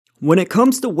When it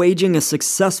comes to waging a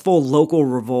successful local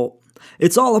revolt,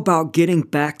 it's all about getting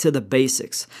back to the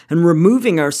basics and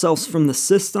removing ourselves from the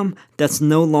system that's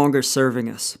no longer serving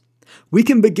us. We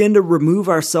can begin to remove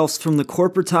ourselves from the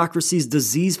corporatocracy's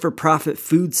disease-for-profit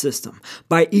food system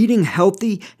by eating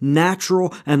healthy,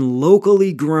 natural, and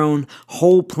locally grown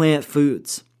whole plant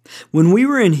foods. When we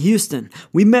were in Houston,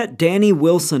 we met Danny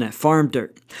Wilson at Farm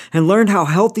Dirt and learned how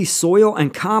healthy soil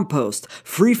and compost,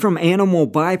 free from animal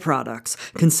byproducts,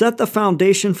 can set the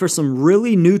foundation for some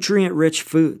really nutrient-rich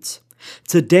foods.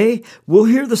 Today, we'll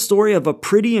hear the story of a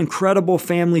pretty incredible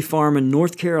family farm in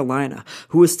North Carolina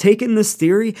who has taken this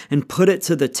theory and put it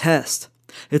to the test.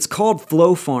 It's called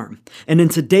Flow Farm, and in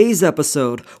today's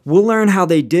episode, we'll learn how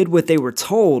they did what they were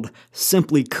told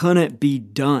simply couldn't be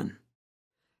done.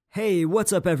 Hey,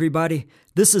 what's up everybody?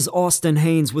 This is Austin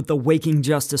Haynes with the Waking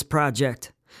Justice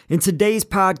Project. In today's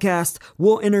podcast,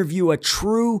 we'll interview a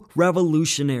true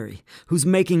revolutionary who's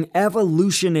making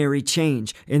evolutionary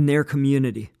change in their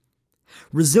community.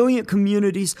 Resilient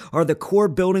communities are the core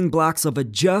building blocks of a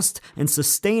just and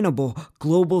sustainable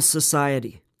global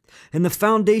society. And the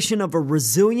foundation of a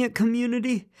resilient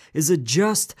community is a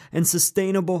just and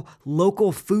sustainable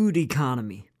local food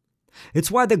economy.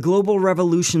 It's why the global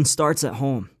revolution starts at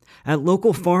home, at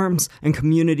local farms and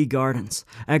community gardens,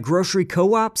 at grocery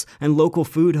co-ops and local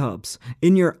food hubs,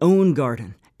 in your own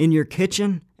garden, in your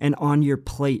kitchen, and on your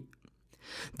plate.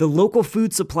 The local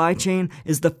food supply chain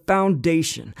is the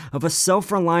foundation of a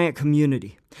self-reliant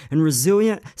community, and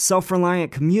resilient,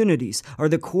 self-reliant communities are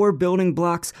the core building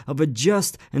blocks of a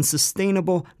just and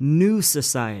sustainable new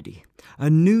society, a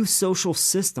new social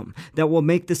system that will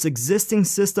make this existing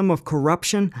system of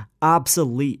corruption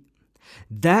obsolete.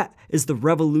 That is the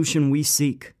revolution we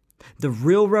seek. The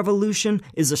real revolution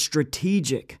is a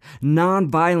strategic,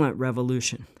 non-violent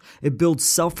revolution. It builds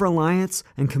self-reliance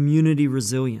and community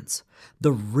resilience.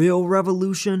 The real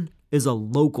revolution is a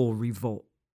local revolt.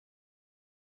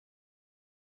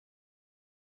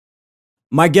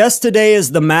 My guest today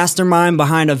is the mastermind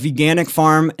behind a veganic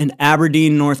farm in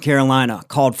Aberdeen, North Carolina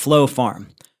called Flow Farm,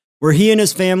 where he and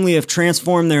his family have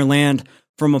transformed their land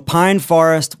from a pine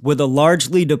forest with a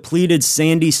largely depleted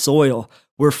sandy soil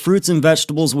where fruits and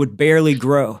vegetables would barely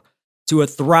grow to a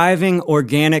thriving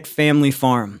organic family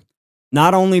farm,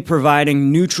 not only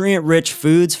providing nutrient-rich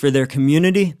foods for their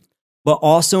community, but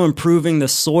also improving the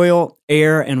soil,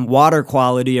 air, and water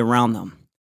quality around them.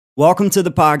 Welcome to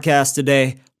the podcast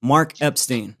today, Mark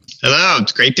Epstein. Hello,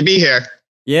 it's great to be here.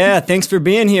 Yeah, thanks for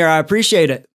being here. I appreciate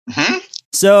it. Mm-hmm.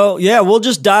 So, we'll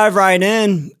just dive right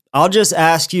in. I'll just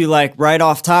ask you, right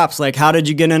off tops, how did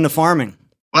you get into farming?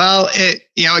 Well, it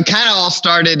kind of all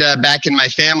started back in my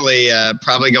family,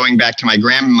 probably going back to my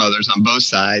grandmothers on both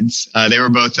sides. They were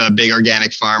both big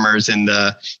organic farmers in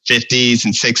the 50s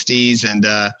and 60s and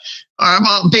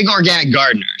big organic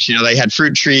gardeners. They had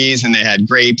fruit trees and they had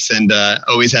grapes and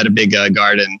always had a big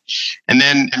garden. And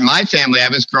then in my family, I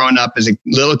was growing up as a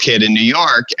little kid in New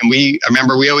York, and I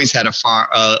remember we always had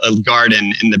a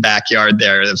garden in the backyard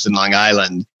there. That was in Long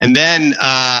Island. And then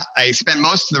I spent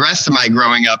most of the rest of my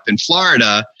growing up in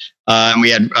Florida, and we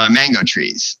had mango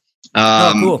trees.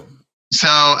 Cool. So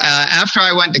after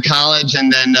I went to college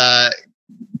and then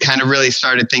kind of really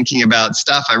started thinking about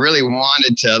stuff, I really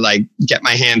wanted to get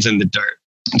my hands in the dirt.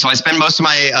 And so I spent most of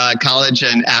my college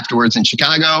and afterwards in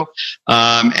Chicago.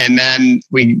 And then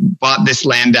we bought this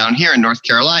land down here in North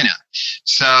Carolina.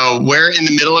 So we're in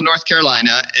the middle of North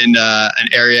Carolina in an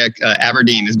area,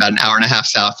 Aberdeen is about an hour and a half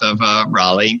south of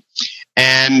Raleigh.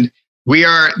 And we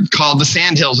are called the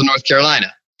Sandhills of North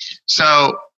Carolina.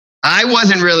 So I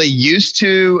wasn't really used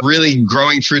to really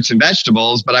growing fruits and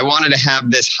vegetables, but I wanted to have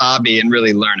this hobby and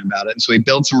really learn about it. And so we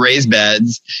built some raised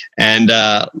beds, and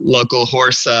local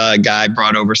horse guy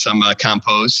brought over some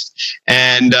compost,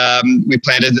 and we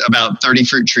planted about 30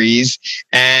 fruit trees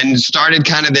and started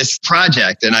kind of this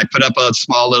project. And I put up a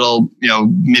small little,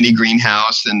 mini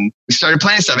greenhouse, and we started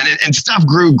planting stuff, and stuff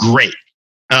grew great.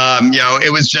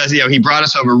 It was just, he brought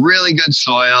us over really good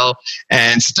soil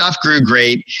and stuff grew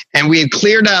great. And we had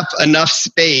cleared up enough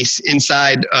space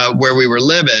inside where we were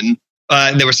living.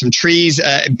 There were some trees,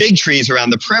 big trees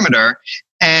around the perimeter.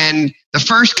 And the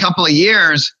first couple of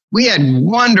years, we had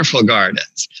wonderful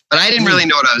gardens, but I didn't really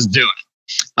know what I was doing.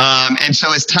 And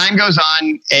so as time goes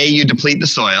on, you deplete the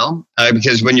soil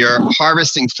because when you're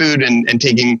harvesting food and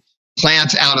taking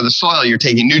plants out of the soil, you're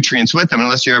taking nutrients with them.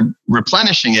 Unless you're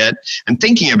replenishing it and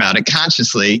thinking about it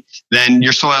consciously, then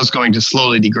your soil is going to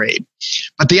slowly degrade.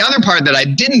 But the other part that I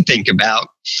didn't think about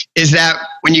is that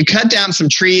when you cut down some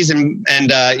trees and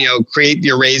create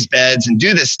your raised beds and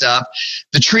do this stuff,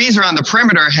 the trees around the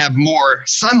perimeter have more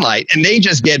sunlight and they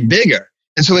just get bigger.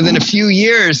 And so within a few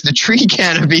years, the tree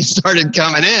canopy started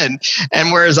coming in.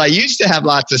 And whereas I used to have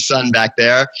lots of sun back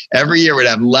there, every year we'd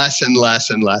have less and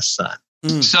less and less sun.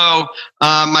 So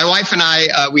my wife and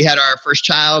I, we had our first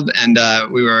child, and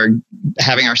we were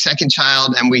having our second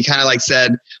child, and we kind of like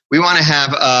said, we want to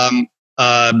have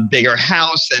a bigger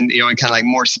house and, and kind of like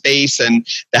more space. And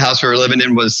the house we were living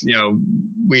in was,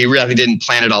 we really didn't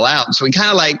plan it all out. So we kind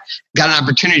of like got an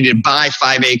opportunity to buy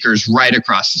 5 acres right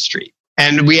across the street.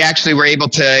 And we actually were able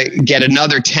to get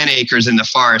another 10 acres in the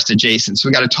forest adjacent. So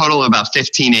we got a total of about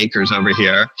 15 acres over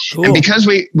here. Cool. And because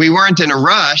we weren't in a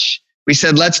rush, we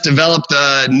said, let's develop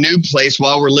the new place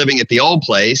while we're living at the old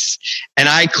place. And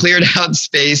I cleared out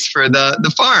space for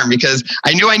the farm because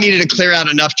I knew I needed to clear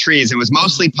out enough trees. It was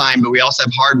mostly pine, but we also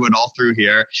have hardwood all through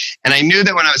here. And I knew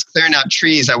that when I was clearing out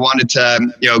trees, I wanted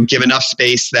to, give enough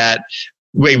space that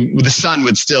the sun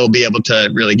would still be able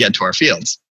to really get to our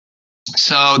fields.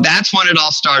 So that's when it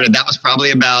all started. That was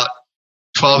probably about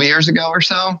 12 years ago or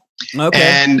so. Okay.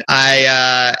 And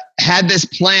I had this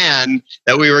plan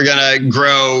that we were going to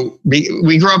grow.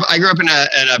 I grew up in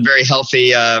a very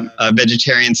healthy,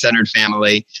 vegetarian-centered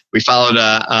family. We followed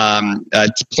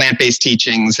plant-based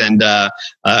teachings and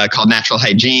called natural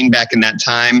hygiene back in that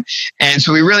time. And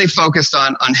so we really focused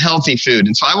on healthy food.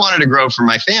 And so I wanted to grow for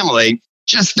my family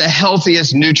just the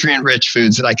healthiest, nutrient-rich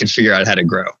foods that I could figure out how to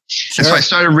grow. Sure. And so I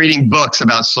started reading books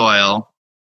about soil,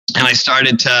 and I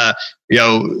started to,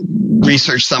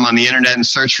 research some on the internet and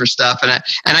search for stuff. And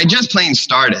I just plain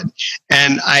started.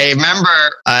 And I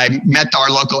remember I met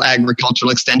our local agricultural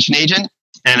extension agent,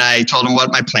 and I told him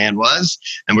what my plan was.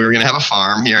 And we were going to have a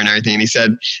farm here and everything. And he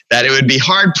said that it would be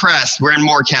hard pressed. We're in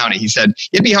Moore County. He said,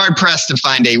 it'd be hard pressed to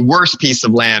find a worse piece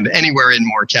of land anywhere in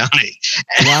Moore County.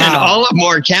 Wow. And all of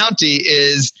Moore County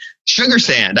is sugar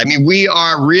sand. I mean, we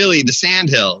are really the sand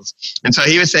hills. And so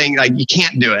he was saying, like, you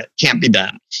can't do it. Can't be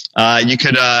done. You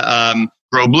could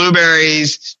grow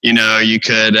blueberries, you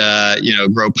could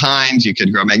grow pines, you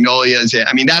could grow magnolias.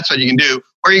 I mean, that's what you can do.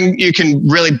 Or you can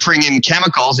really bring in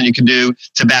chemicals, and you can do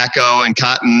tobacco and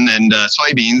cotton and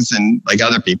soybeans and like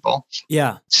other people.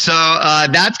 Yeah. So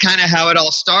that's kind of how it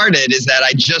all started, is that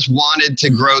I just wanted to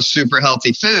grow super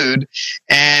healthy food.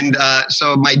 And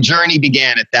so my journey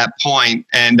began at that point.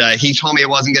 And he told me it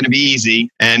wasn't going to be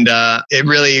easy. And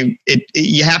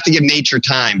you have to give nature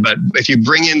time. But if you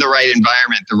bring in the right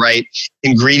environment, the right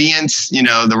ingredients,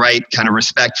 the right kind of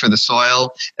respect for the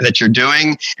soil that you're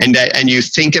doing, and you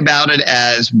think about it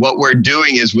as what we're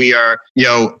doing is we are,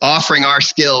 offering our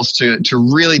skills to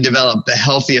really develop the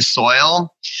healthiest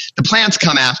soil. The plants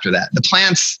come after that. The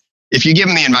plants, if you give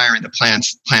them the environment, the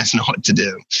plants know what to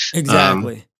do.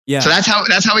 Exactly. Yeah. So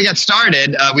that's how we got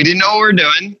started. We didn't know what we were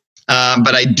doing,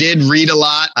 but I did read a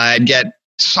lot. I'd get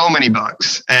so many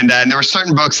books, and there were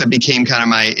certain books that became kind of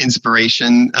my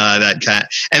inspiration.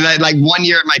 Like 1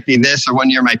 year it might be this, or 1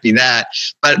 year it might be that.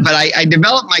 But I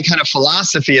developed my kind of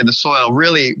philosophy of the soil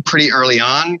really pretty early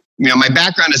on. My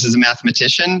background is as a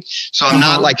mathematician, so I'm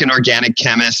not like an organic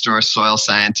chemist or a soil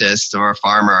scientist or a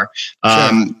farmer.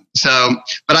 Sure.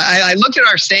 But I looked at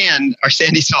our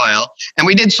sandy soil, and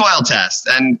we did soil tests,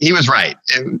 and he was right.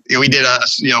 We did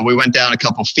we went down a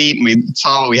couple feet and we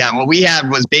saw what we had. What we had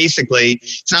was basically,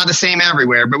 it's not the same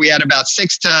everywhere, but we had about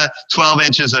 6 to 12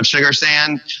 inches of sugar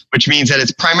sand, which means that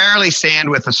it's primarily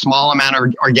sand with a small amount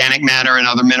of organic matter and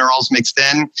other minerals mixed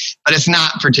in, but it's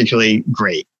not particularly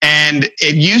great. And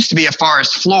it used to be a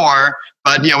forest floor,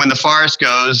 but when the forest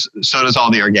goes, so does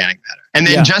all the organic matter. And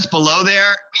then just below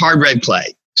there, hard red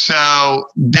clay. So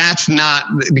that's not,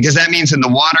 because that means when the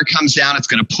water comes down, it's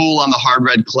going to pool on the hard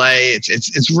red clay.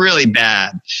 It's really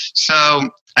bad. So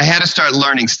I had to start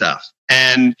learning stuff.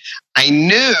 And I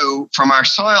knew from our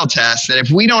soil tests that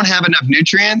if we don't have enough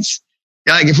nutrients,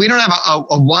 like if we don't have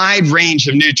a wide range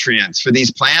of nutrients for these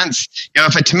plants,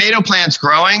 if a tomato plant's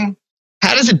growing,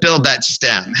 how does it build that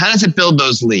stem? How does it build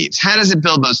those leaves? How does it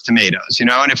build those tomatoes?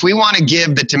 And if we want to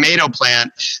give the tomato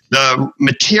plant the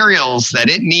materials that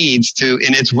it needs to,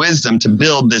 in its wisdom, to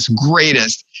build this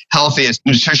greatest, healthiest,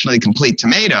 nutritionally complete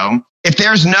tomato, if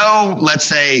there's no, let's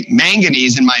say,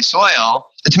 manganese in my soil,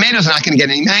 the tomato's not going to get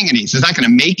any manganese. It's not going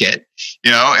to make it.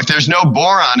 If there's no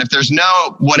boron, if there's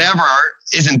no whatever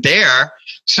isn't there.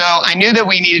 So I knew that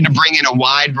we needed to bring in a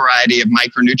wide variety of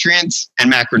micronutrients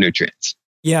and macronutrients.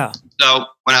 Yeah. So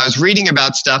when I was reading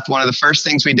about stuff, one of the first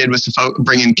things we did was to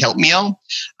bring in kelp meal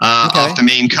off the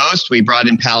Maine coast. We brought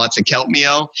in pallets of kelp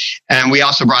meal, and we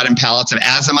also brought in pallets of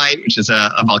azomite, which is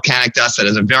a volcanic dust that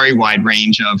has a very wide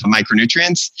range of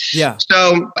micronutrients. Yeah.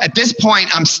 So at this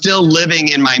point, I'm still living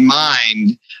in my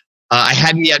mind. I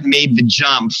hadn't yet made the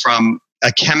jump from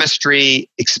a chemistry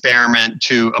experiment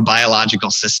to a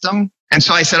biological system. And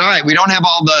so I said, all right, we don't have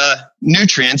all the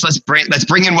nutrients. Let's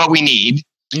bring in what we need.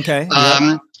 Okay.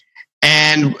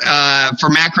 And for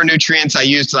macronutrients, I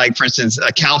used, like, for instance,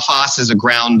 CalPhos is a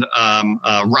ground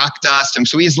rock dust. And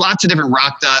so we use lots of different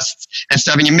rock dusts and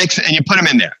stuff, and you mix it and you put them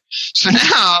in there. So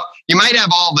now you might have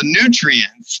all the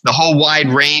nutrients, the whole wide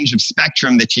range of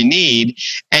spectrum that you need,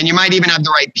 and you might even have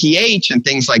the right pH and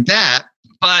things like that.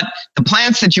 But the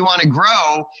plants that you want to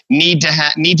grow need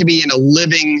to be in a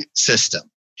living system.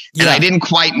 And I didn't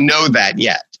quite know that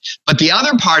yet. But the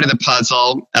other part of the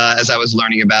puzzle, as I was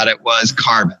learning about it, was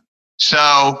carbon.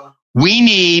 So we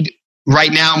need,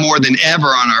 right now more than ever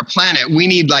on our planet, we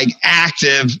need like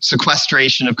active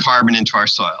sequestration of carbon into our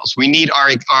soils. We need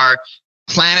our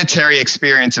planetary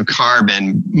experience of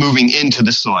carbon moving into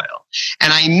the soil.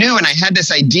 And I knew, and I had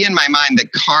this idea in my mind,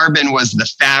 that carbon was the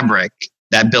fabric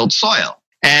that built soil.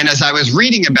 And as I was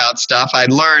reading about stuff, I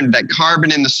learned that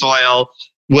carbon in the soil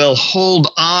will hold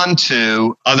on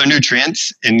to other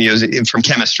nutrients from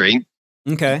chemistry.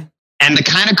 Okay. And the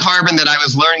kind of carbon that I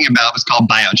was learning about was called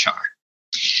biochar.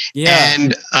 Yeah.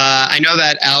 And I know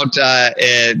that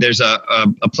there's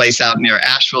a place out near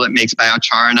Asheville that makes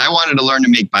biochar, and I wanted to learn to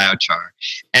make biochar.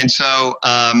 And so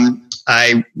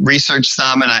I researched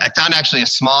some, and I found actually a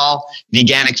small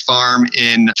veganic farm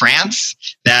in France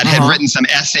that had written some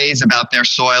essays about their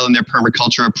soil and their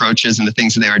permaculture approaches and the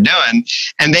things that they were doing.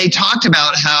 And they talked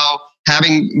about how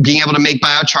being able to make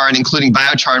biochar and including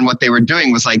biochar in what they were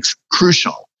doing was like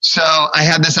crucial. So I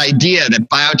had this idea that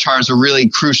biochar is a really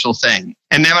crucial thing.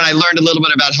 And then when I learned a little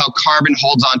bit about how carbon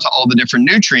holds on to all the different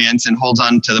nutrients and holds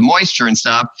on to the moisture and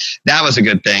stuff, that was a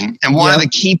good thing. And one of the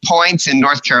key points in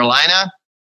North Carolina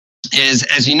is,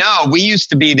 as you know, we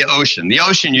used to be the ocean. The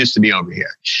ocean used to be over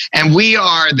here. And we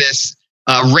are this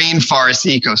rainforest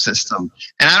ecosystem.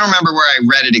 And I don't remember where I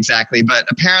read it exactly, but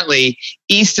apparently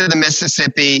east of the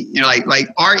Mississippi, like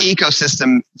our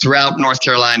ecosystem throughout North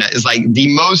Carolina is like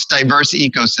the most diverse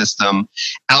ecosystem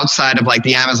outside of like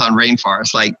the Amazon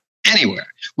rainforest, like anywhere.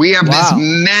 We have this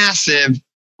massive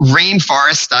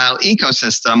rainforest style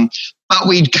ecosystem, but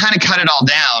we kind of cut it all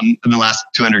down in the last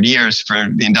 200 years for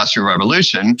the Industrial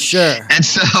Revolution. Sure. And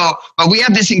so, but we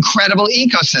have this incredible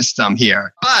ecosystem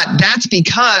here. But that's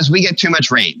because we get too much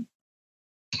rain.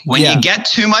 When you get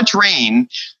too much rain,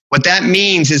 what that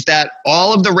means is that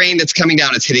all of the rain that's coming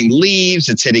down, it's hitting leaves,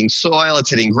 it's hitting soil,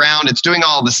 it's hitting ground, it's doing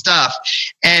all the stuff.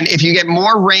 And if you get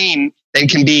more rain than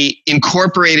can be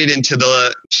incorporated into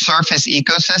the surface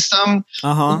ecosystem,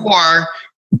 or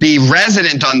be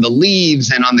resident on the leaves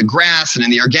and on the grass and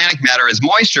in the organic matter as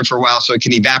moisture for a while so it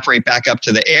can evaporate back up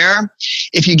to the air.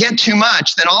 If you get too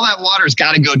much, then all that water's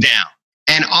got to go down.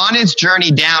 And on its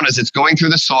journey down, as it's going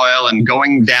through the soil and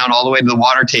going down all the way to the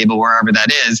water table, wherever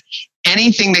that is,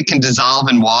 anything that can dissolve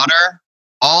in water,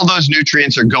 all those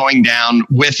nutrients are going down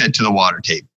with it to the water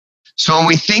table. So when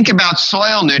we think about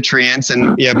soil nutrients,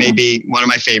 and maybe one of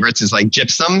my favorites is like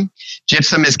gypsum.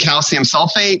 Gypsum is calcium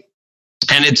sulfate.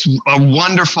 And it's a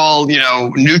wonderful,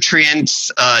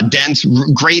 nutrients dense,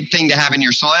 great thing to have in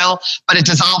your soil, but it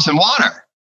dissolves in water.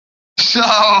 So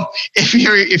if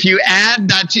you add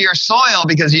that to your soil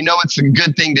because you know it's a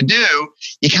good thing to do,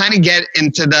 you kind of get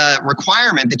into the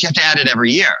requirement that you have to add it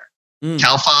every year.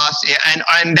 CalPhos,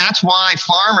 and that's why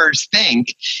farmers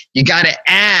think you got to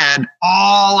add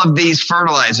all of these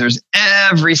fertilizers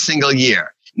every single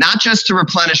year. Not just to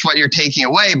replenish what you're taking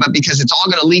away, but because it's all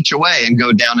going to leach away and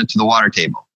go down into the water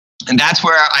table. And that's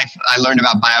where I learned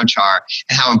about biochar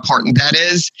and how important that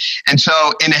is. And so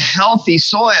in a healthy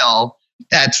soil,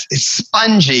 it's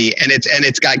spongy and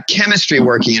it's got chemistry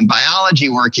working and biology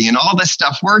working and all this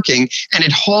stuff working, and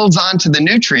it holds on to the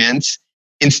nutrients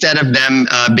instead of them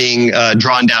being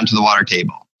drawn down to the water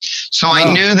table. So I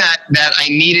knew that I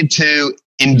needed to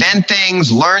invent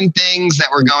things, learn things that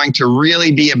were going to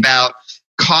really be about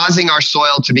causing our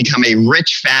soil to become a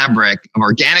rich fabric of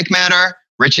organic matter,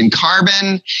 rich in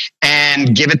carbon,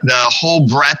 and give it the whole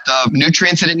breadth of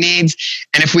nutrients that it needs.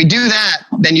 And if we do that,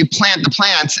 then you plant the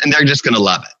plants and they're just going to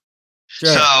love it.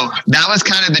 Sure. So that was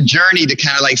kind of the journey to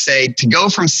kind of like say, to go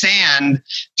from sand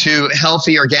to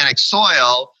healthy organic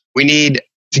soil, we need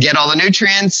to get all the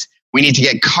nutrients. We need to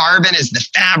get carbon as the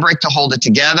fabric to hold it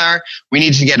together. We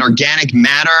need to get organic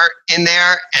matter in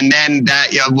there. And then that,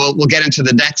 we'll get into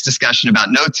the next discussion about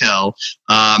no-till.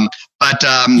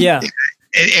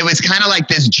 It was kind of like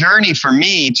this journey for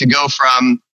me to go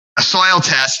from a soil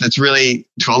test that's really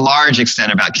to a large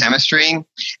extent about chemistry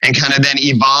and kind of then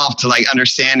evolve to like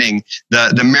understanding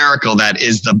the miracle that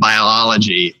is the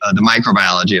biology, the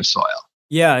microbiology of soil.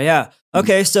 Yeah.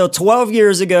 Okay, so 12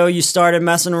 years ago, you started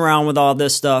messing around with all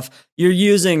this stuff. You're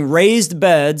using raised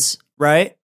beds,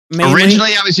 right? Mainly?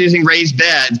 Originally, I was using raised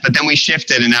beds, but then we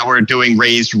shifted, and now we're doing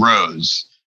raised rows.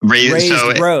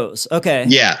 Raised rows, okay.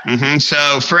 Yeah. Mm-hmm.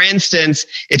 So, for instance,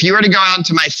 if you were to go out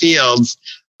into my fields,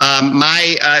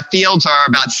 my fields are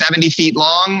about 70 feet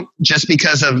long, just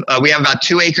because of we have about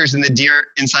 2 acres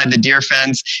inside the deer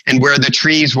fence, and where the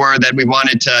trees were that we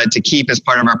wanted to keep as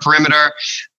part of our perimeter.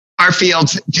 Our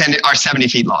fields are 70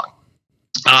 feet long.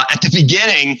 At the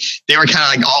beginning, they were kind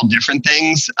of like all different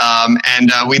things,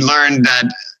 and we learned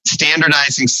that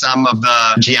standardizing some of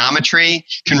the geometry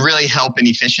can really help in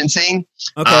efficiency.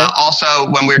 Okay. Also,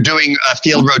 when we're doing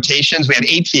field rotations, we have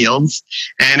 8 fields.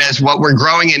 And as what we're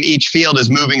growing in each field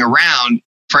is moving around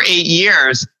for 8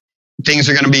 years, things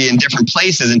are going to be in different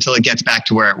places until it gets back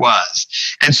to where it was.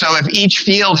 And so if each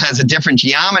field has a different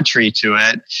geometry to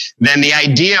it, then the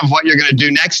idea of what you're going to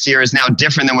do next year is now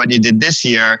different than what you did this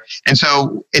year. And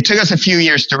so it took us a few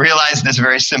years to realize this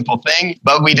very simple thing,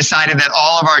 but we decided that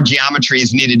all of our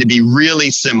geometries needed to be really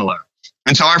similar.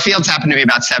 And so our fields happen to be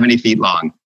about 70 feet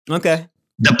long. Okay.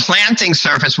 The planting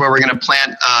surface where we're going to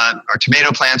plant our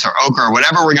tomato plants or okra or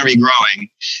whatever we're going to be growing,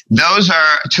 those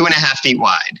are 2.5 feet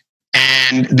wide.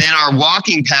 And then our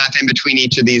walking path in between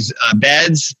each of these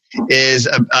beds is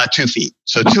 2 feet.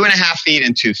 So 2.5 feet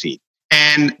and 2 feet.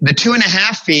 And the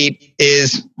 2.5 feet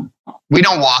is, we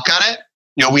don't walk on it.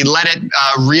 You know, we let it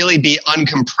really be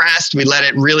uncompressed. We let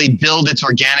it really build its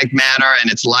organic matter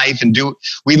and its life, and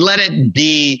we let it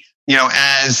be, you know,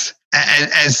 as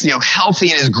you know,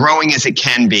 healthy and as growing as it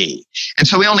can be. And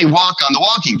so we only walk on the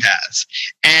walking paths.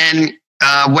 And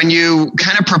when you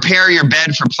kind of prepare your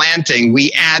bed for planting,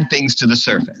 we add things to the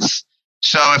surface.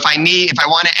 So if I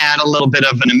want to add a little bit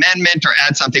of an amendment or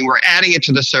add something, we're adding it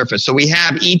to the surface. So we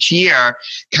have each year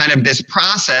kind of this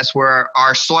process where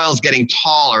our soil is getting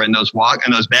taller in those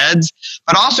beds,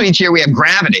 but also each year we have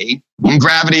gravity, and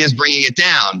gravity is bringing it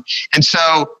down. And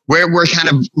so we're kind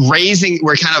of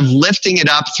lifting it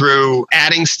up through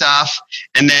adding stuff,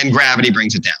 and then gravity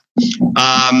brings it down.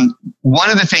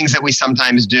 One of the things that we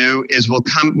sometimes do is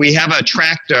we have a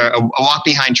tractor, a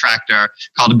walk-behind tractor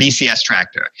called a BCS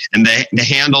tractor. And the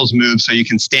handles move so you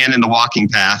can stand in the walking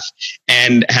path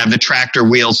and have the tractor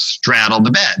wheels straddle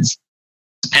the beds.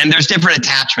 And there's different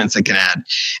attachments that can add.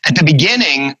 At the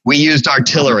beginning, we used our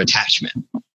tiller attachment.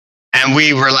 And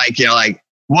we were like,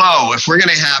 whoa, if we're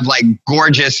going to have like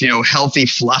gorgeous, healthy,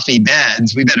 fluffy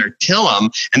beds, we better till them.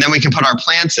 And then we can put our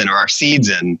plants in or our seeds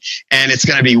in, and it's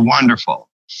going to be wonderful.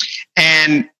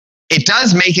 And it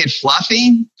does make it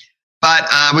fluffy, but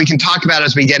we can talk about it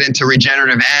as we get into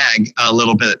regenerative ag a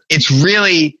little bit. It's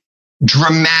really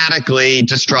dramatically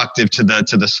destructive to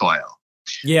the soil.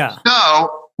 Yeah. So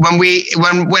when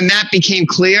that became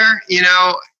clear,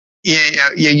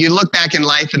 you look back in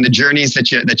life and the journeys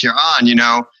that you're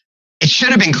on, it should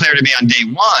have been clear to me on day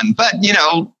one, but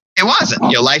it wasn't.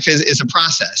 Life is a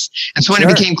process. And so when it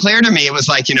became clear to me, it was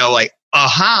like,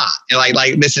 aha,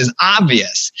 like this is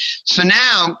obvious. So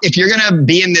now if you're going to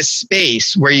be in this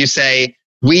space where you say,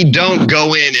 we don't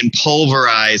go in and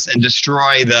pulverize and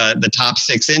destroy the top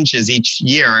 6 inches each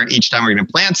time we're going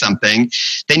to plant something,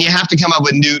 then you have to come up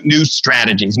with new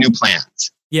strategies, new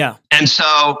plans. Yeah. And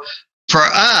so for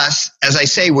us, as I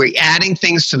say, we're adding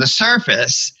things to the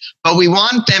surface, but we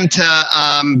want them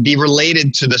to be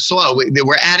related to the soil.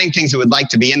 We're adding things that would like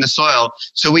to be in the soil.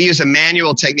 So we use a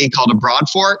manual technique called a broad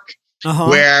fork,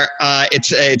 where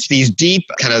it's these deep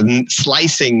kind of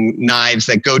slicing knives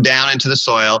that go down into the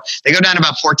soil. They go down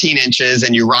about 14 inches,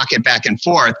 and you rock it back and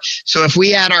forth. So if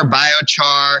we add our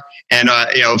biochar and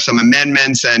some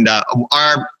amendments, and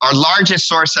our largest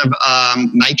source of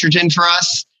nitrogen for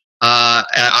us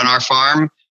on our farm,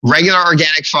 regular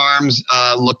organic farms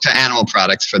look to animal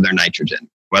products for their nitrogen,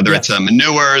 whether it's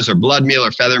manures or blood meal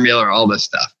or feather meal or all this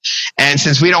stuff. And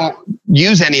since we don't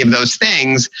use any of those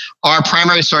things, our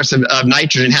primary source of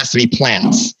nitrogen has to be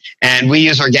plants. And we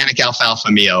use organic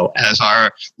alfalfa meal as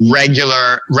our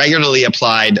regularly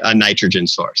applied nitrogen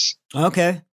source.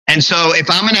 Okay. And so if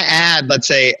I'm going to add, let's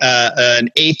say,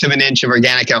 1/8 of an inch of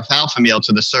organic alfalfa meal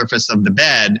to the surface of the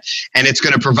bed, and it's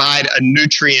going to provide a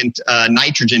nutrient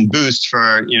nitrogen boost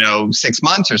for, 6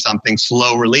 months or something,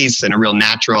 slow release in a real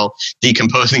natural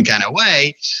decomposing kind of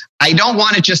way, I don't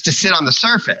want it just to sit on the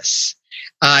surface.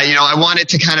 I want it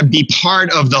to kind of be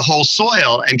part of the whole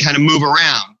soil and kind of move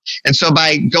around. And so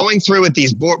by going through with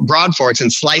these broad forks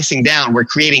and slicing down, we're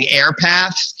creating air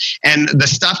paths, and the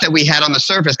stuff that we had on the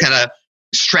surface kind of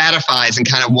stratifies and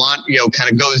kind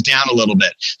of goes down a little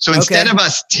bit. So instead of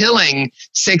us tilling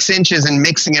 6 inches and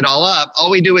mixing it all up, all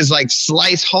we do is like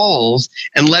slice holes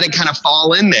and let it kind of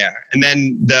fall in there. And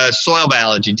then the soil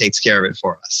biology takes care of it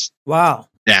for us. Wow.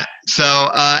 Yeah. So,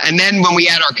 and then when we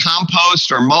add our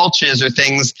compost or mulches or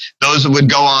things, those would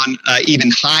go on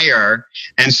even higher.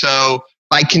 And so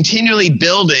by continually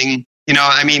building,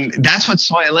 that's what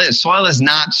soil is. Soil is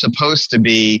not supposed to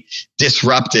be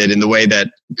disrupted in the way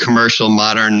that commercial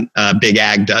modern big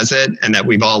ag does it, and that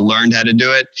we've all learned how to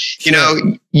do it.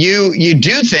 Sure. You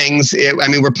do things.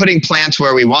 We're putting plants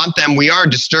where we want them. We are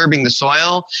disturbing the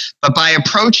soil, but by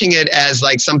approaching it as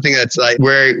like something that's like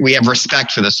where we have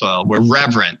respect for the soil, we're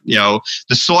reverent. The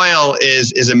soil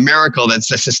is a miracle that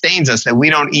sustains us that we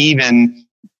don't even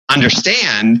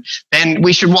understand, then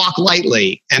we should walk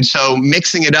lightly. And so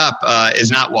mixing it up is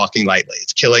not walking lightly.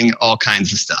 It's killing all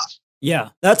kinds of stuff. Yeah,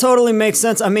 that totally makes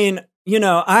sense. I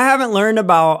haven't learned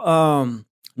about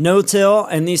no-till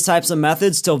and these types of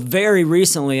methods till very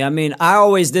recently. I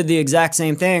always did the exact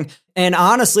same thing. And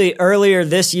honestly, earlier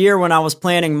this year when I was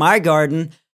planting my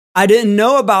garden, I didn't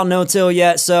know about no-till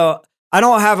yet. So I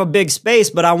don't have a big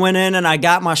space, but I went in and I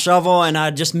got my shovel and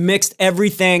I just mixed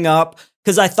everything up,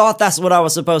 because I thought that's what I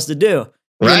was supposed to do.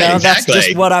 Right, exactly. That's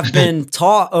just what I've been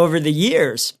taught over the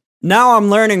years. Now I'm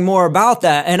learning more about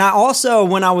that. And I also,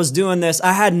 when I was doing this,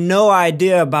 I had no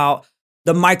idea about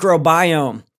the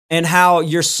microbiome and how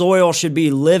your soil should be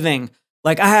living.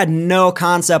 Like, I had no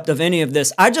concept of any of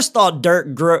this. I just thought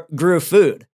dirt grew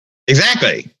food.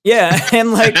 Exactly. Yeah.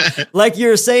 And like you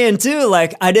were saying too,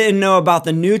 like, I didn't know about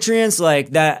the nutrients,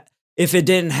 like that. If it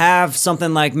didn't have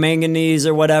something like manganese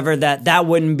or whatever, that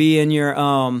wouldn't be in your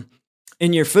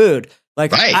food.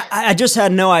 Like, right. I just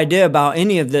had no idea about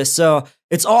any of this. So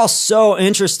it's all so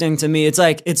interesting to me. It's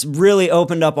like, it's really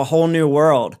opened up a whole new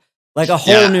world, like a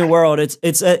whole new world.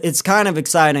 It's kind of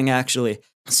exciting, actually.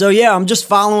 So yeah, I'm just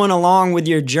following along with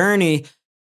your journey.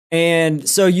 And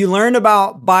so you learned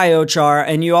about biochar,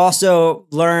 and you also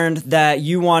learned that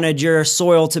you wanted your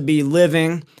soil to be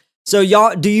living.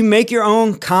 So do you make your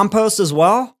own compost as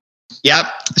well? Yep.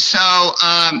 So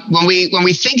when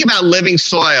we think about living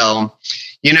soil,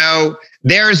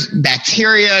 there's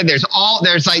bacteria, there's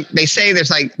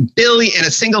like billion in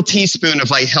a single teaspoon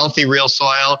of like healthy real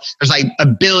soil. There's like a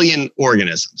billion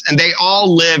organisms, and they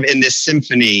all live in this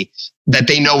symphony that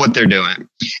they know what they're doing.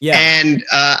 Yeah. And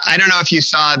I don't know if you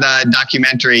saw the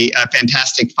documentary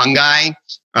Fantastic Fungi.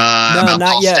 About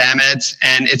Paul Stamets,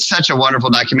 and it's such a wonderful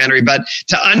documentary. But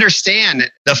to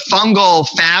understand the fungal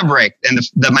fabric and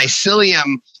the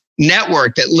mycelium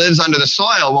network that lives under the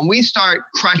soil, when we start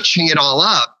crunching it all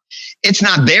up, it's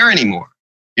not there anymore,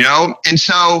 And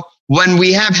so when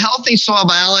we have healthy soil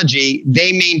biology,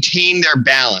 they maintain their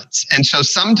balance. And so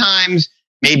sometimes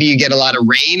maybe you get a lot of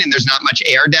rain and there's not much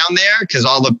air down there because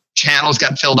all the channels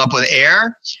got filled up with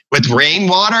air, with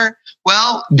rainwater.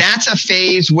 Well, that's a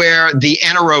phase where the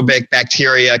anaerobic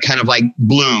bacteria kind of like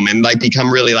bloom and like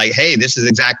become really like, hey, this is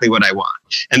exactly what I want.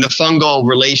 And the fungal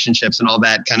relationships and all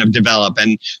that kind of develop,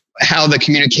 and how the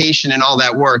communication and all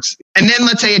that works. And then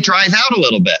let's say it dries out a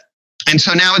little bit. And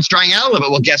so now it's drying out a little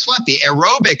bit. Well, guess what? The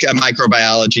aerobic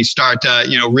microbiology start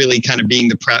really kind of being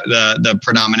the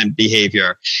predominant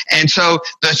behavior. And so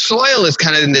the soil is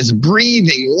kind of in this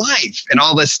breathing life and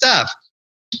all this stuff.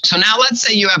 So now let's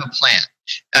say you have a plant.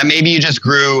 Maybe you just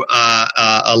grew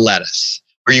a lettuce,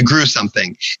 or you grew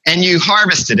something and you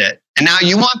harvested it. And now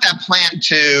you want that plant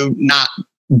to not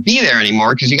be there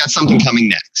anymore because you got something coming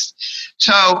next.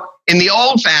 So in the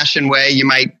old fashioned way, you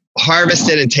might harvest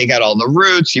it and take out all the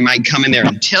roots. You might come in there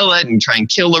and till it and try and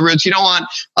kill the roots. You don't want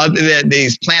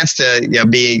these plants to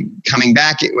be coming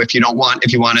back if you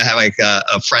want to have like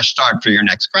a fresh start for your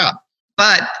next crop.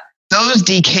 But those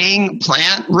decaying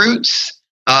plant roots,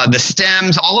 the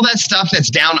stems, all of that stuff that's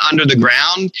down under the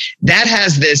ground, that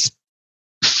has this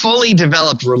fully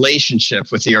developed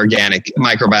relationship with the organic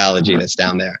microbiology that's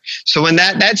down there. So when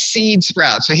that seed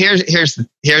sprouts, so here's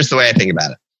the way I think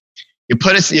about it. You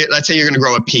put let's say you're going to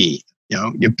grow a pea.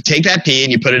 You take that pea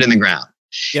and you put it in the ground.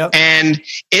 Yep. And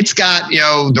it's got,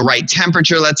 the right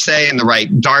temperature, let's say, and the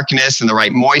right darkness and the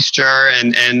right moisture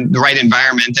and the right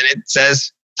environment. And it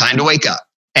says, time to wake up.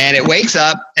 And it wakes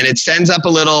up and it sends up a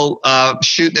little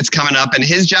shoot that's coming up. And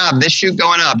this shoot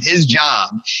going up, his job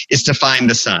is to find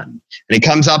the sun. And it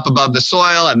comes up above the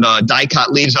soil and the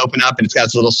dicot leaves open up and it's got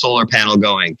its little solar panel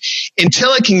going. Until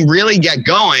it can really get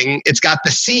going, it's got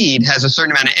the seed has a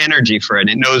certain amount of energy for it.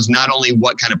 It knows not only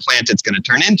what kind of plant it's going to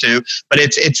turn into, but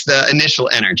it's the initial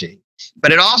energy.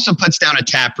 But it also puts down a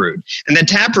taproot. And the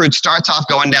taproot starts off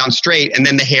going down straight and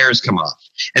then the hairs come off.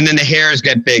 And then the hairs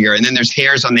get bigger, and then there's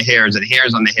hairs on the hairs and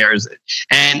hairs on the hairs.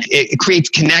 And it creates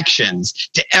connections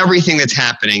to everything that's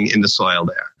happening in the soil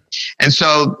there. And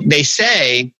so they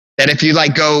say that if you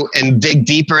like go and dig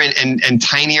deeper and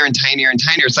tinier and tinier and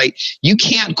tinier, it's like you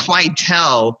can't quite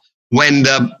tell when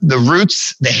the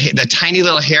roots, the tiny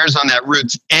little hairs on that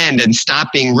roots end and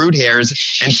stop being root hairs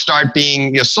and start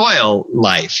being your soil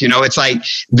life. It's like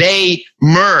they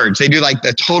merge. They do like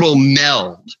the total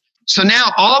meld. So now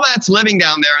all that's living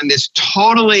down there in this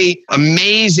totally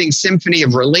amazing symphony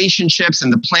of relationships.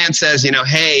 And the plant says,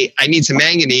 hey, I need some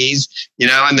manganese,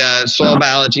 and the soil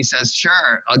biology says,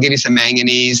 sure, I'll give you some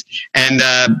manganese. And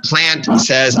the plant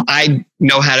says, I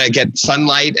know how to get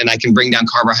sunlight and I can bring down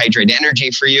carbohydrate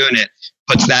energy for you. And it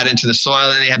puts that into the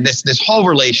soil. And they have this whole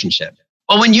relationship.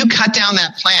 Well, when you cut down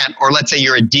that plant, or let's say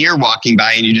you're a deer walking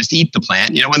by and you just eat the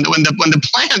plant, when the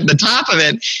plant, the top of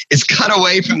it is cut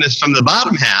away from the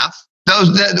bottom half,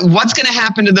 what's going to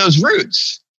happen to those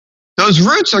roots? Those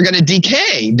roots are going to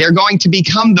decay. They're going to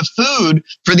become the food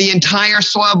for the entire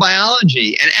soil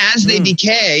biology. And as they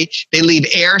decay, they leave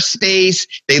air space,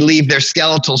 they leave their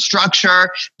skeletal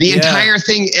structure, the entire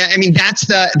thing. I mean, that's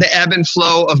the ebb and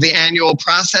flow of the annual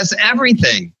process,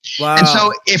 everything. Wow. And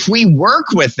so if we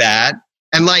work with that,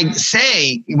 and like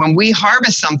say, when we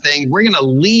harvest something, we're going to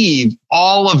leave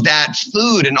all of that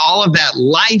food and all of that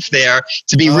life there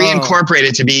to be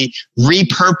reincorporated, to be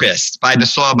repurposed by the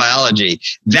soil biology.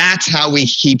 That's how we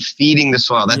keep feeding the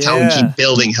soil. That's how we keep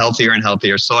building healthier and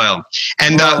healthier soil.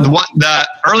 And the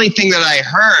early thing that I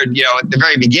heard, at the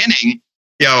very beginning,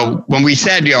 when we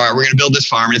said, we're going to build this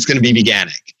farm and it's going to be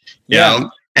veganic, you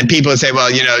know, and people would say, well,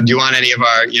 do you want any of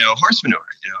our, horse manure?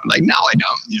 I'm like, no, I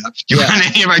don't. Do you want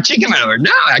any of our chicken manure?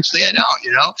 No, actually, I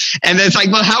don't, And it's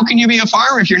like, well, how can you be a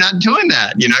farmer if you're not doing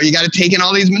that? You got to take in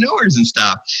all these manures and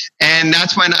stuff. And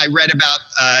that's when I read about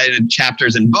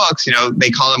chapters in books,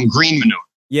 they call them green manure.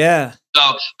 Yeah. So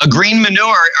a green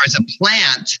manure is a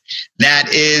plant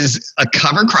that is a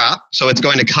cover crop. So it's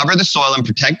going to cover the soil and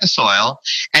protect the soil,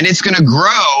 and it's going to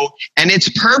grow. And its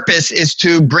purpose is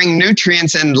to bring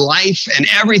nutrients and life and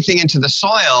everything into the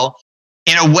soil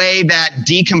in a way that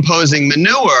decomposing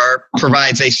manure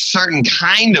provides a certain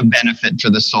kind of benefit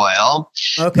for the soil.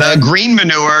 Okay. The green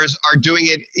manures are doing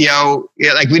it,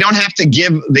 like we don't have to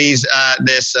give this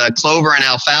clover and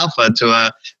alfalfa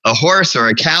to a horse or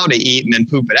a cow to eat and then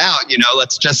poop it out.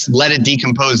 Let's just let it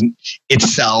decompose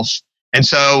itself. And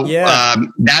so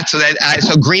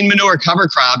so green manure cover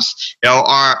crops,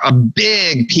 are a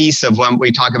big piece of what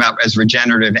we talk about as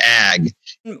regenerative ag.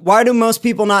 Why do most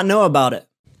people not know about it?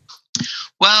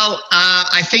 Well,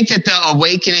 I think that the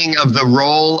awakening of the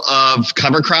role of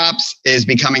cover crops is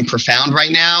becoming profound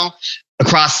right now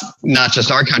across not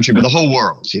just our country, but the whole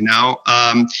world,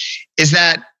 is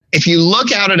that if you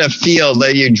look out at a field,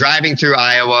 that you're driving through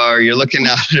Iowa or you're looking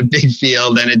out at a big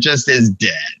field and it just is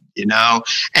dead,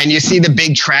 and you see the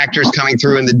big tractors coming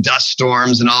through and the dust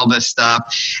storms and all this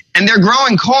stuff, and they're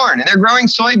growing corn and they're growing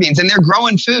soybeans and they're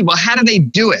growing food. Well, how do they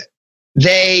do it?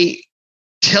 They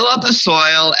till up the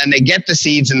soil and they get the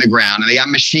seeds in the ground, and they got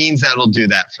machines that'll do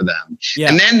that for them. Yeah.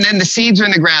 And then the seeds are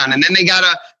in the ground, and then they got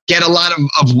to get a lot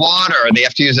of water. They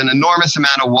have to use an enormous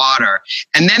amount of water.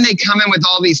 And then they come in with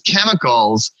all these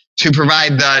chemicals to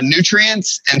provide the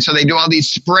nutrients. And so they do all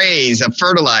these sprays of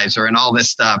fertilizer and all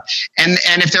this stuff. And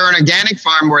if they're an organic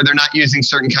farm where they're not using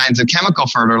certain kinds of chemical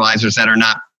fertilizers that are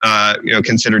not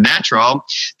considered natural,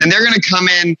 then they're going to come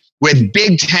in with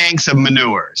big tanks of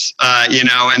manures,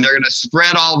 and they're going to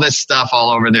spread all this stuff all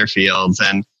over their fields,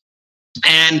 and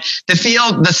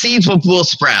the seeds will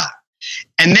sprout.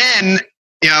 And then,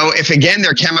 if again,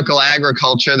 they're chemical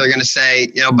agriculture, they're going to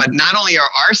say, but not only are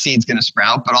our seeds going to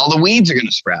sprout, but all the weeds are going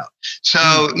to sprout.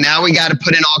 So now we got to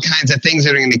put in all kinds of things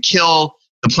that are going to kill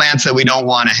the plants that we don't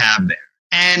want to have there.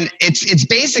 And it's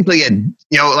basically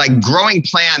like growing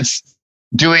plants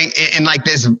doing in like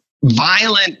this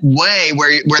violent way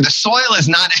where the soil is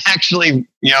not actually,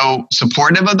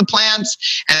 supportive of the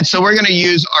plants. And so we're going to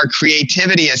use our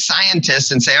creativity as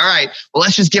scientists and say, all right, well,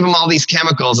 let's just give them all these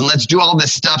chemicals and let's do all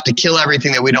this stuff to kill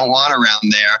everything that we don't want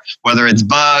around there, whether it's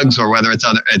bugs or whether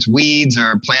it's weeds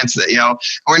or plants that,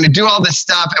 we're going to do all this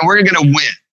stuff and we're going to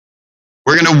win.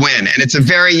 We're going to win. And it's a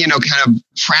very, kind of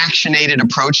fractionated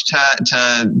approach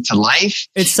to life.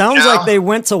 It sounds like they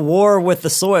went to war with the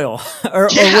soil or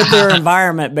with their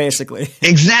environment, basically.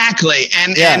 Exactly.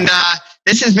 And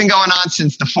this has been going on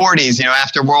since the 40s,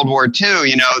 after World War II,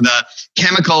 the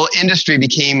chemical industry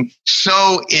became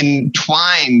so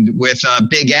entwined with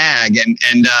big ag.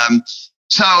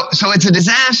 So it's a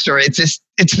disaster. It's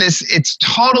it's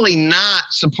totally not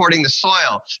supporting the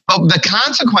soil. But the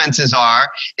consequences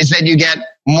is that you get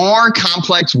more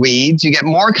complex weeds, you get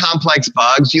more complex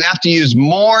bugs, you have to use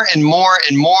more and more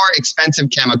and more expensive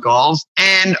chemicals.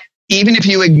 And even if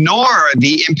you ignore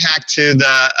the impact to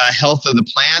the health of the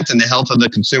plant and the health of the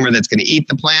consumer that's going to eat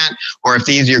the plant, or if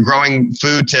you're growing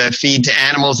food to feed to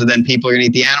animals and then people are going to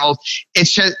eat the animals,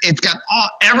 it's got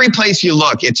every place you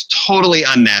look, it's totally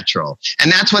unnatural.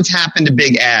 And that's what's happened to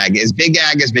Big Ag, is Big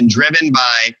Ag has been driven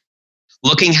by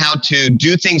looking how to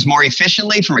do things more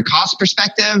efficiently from a cost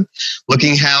perspective,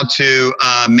 looking how to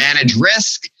manage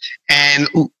risk, and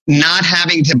not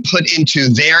having to put into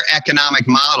their economic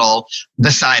model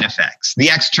the side effects, the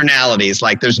externalities,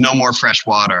 like there's no more fresh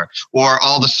water, or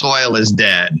all the soil is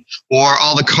dead, or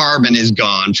all the carbon is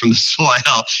gone from the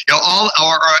soil.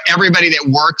 Or everybody that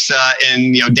works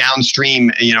in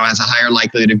downstream, has a higher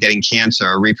likelihood of getting cancer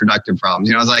or reproductive problems.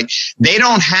 It's like they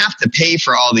don't have to pay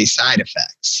for all these side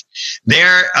effects.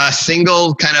 They're a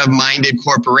single kind of minded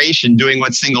corporation doing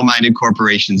what single-minded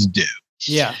corporations do.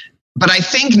 Yeah. But I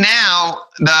think now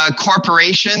the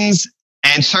corporations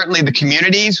and certainly the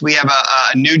communities, we have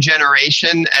a new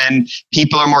generation, and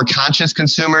people are more conscious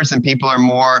consumers, and people are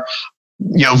more,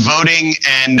 voting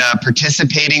and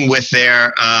participating with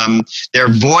their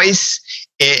voice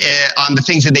on the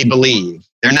things that they believe.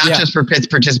 They're not just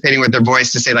participating with their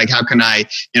voice to say, like, how can I,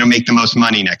 make the most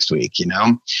money next week,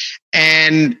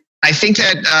 And I think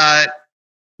that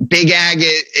Big Ag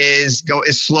is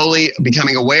slowly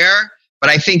becoming aware. But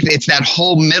I think it's that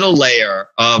whole middle layer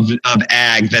of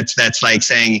ag that's like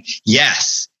saying,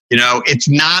 yes, it's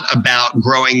not about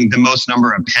growing the most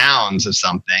number of pounds of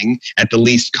something at the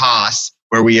least cost,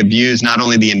 where we abuse not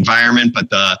only the environment,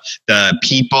 but the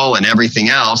people and everything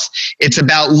else. It's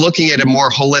about looking at a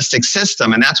more holistic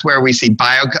system. And that's where we see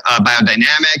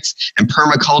biodynamics and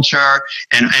permaculture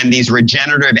and these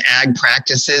regenerative ag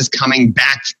practices coming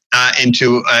back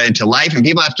into life, and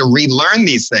people have to relearn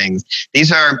these things.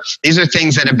 These are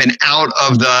things that have been out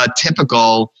of the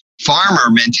typical farmer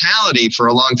mentality for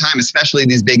a long time, especially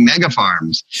these big mega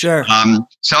farms. Sure.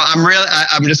 So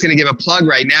I'm just going to give a plug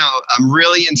right now. I'm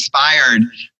really inspired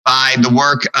by the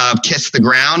work of Kiss the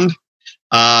Ground,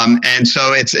 and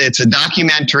so it's a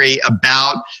documentary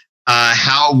about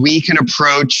how we can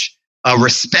approach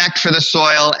respect for the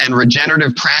soil and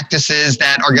regenerative practices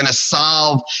that are going to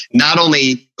solve not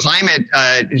only climate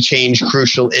change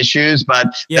crucial issues, but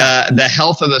the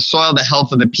health of the soil, the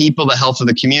health of the people, the health of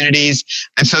the communities.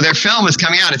 And so their film is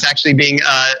coming out. It's actually being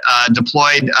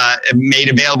deployed, made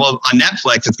available on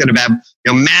Netflix. It's going to have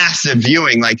massive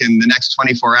viewing, like in the next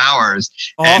 24 hours.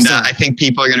 Awesome. And I think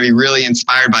people are going to be really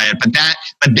inspired by it.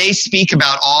 But they speak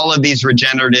about all of these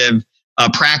regenerative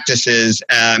practices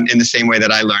in the same way that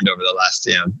I learned over the last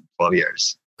 12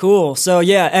 years. Cool. So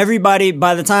yeah, everybody,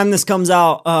 by the time this comes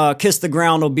out, Kiss the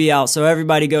Ground will be out. So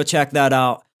everybody go check that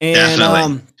out. And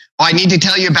definitely. I need to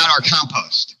tell you about our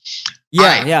compost.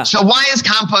 Yeah, yeah. So why is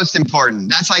compost important?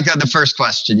 That's like the first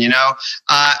question,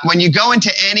 when you go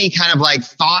into any kind of like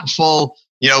thoughtful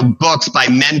books by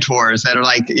mentors that are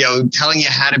like, telling you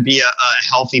how to be a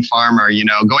healthy farmer,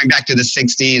 going back to the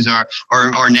 60s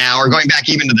or now, or going back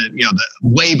even to the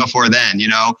way before then,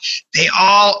 they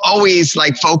all always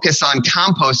like focus on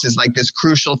compost as like this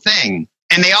crucial thing.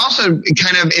 And they also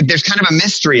there's kind of a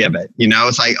mystery of it.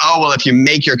 It's like, oh, well, if you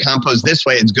make your compost this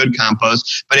way, it's good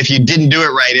compost. But if you didn't do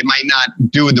it right, it might not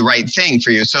do the right thing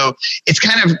for you. So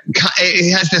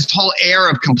it has this whole air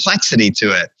of complexity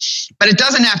to it. But it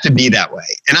doesn't have to be that way.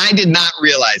 And I did not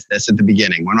realize this at the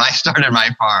beginning when I started my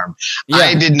farm. Yeah.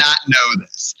 I did not know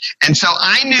this. And so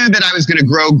I knew that I was going to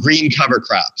grow green cover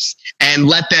crops and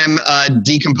let them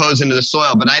decompose into the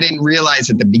soil. But I didn't realize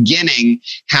at the beginning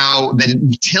how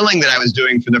the tilling that I was doing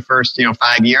for the first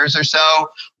 5 years or so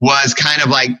was kind of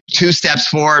like 2 steps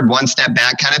forward, 1 step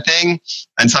back kind of thing,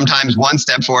 and sometimes 1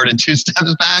 step forward and 2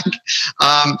 steps back.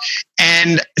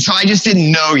 And so I just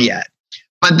didn't know yet.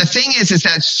 But the thing is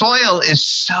that soil is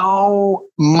so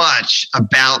much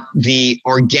about the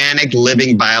organic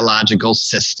living biological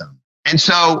system. And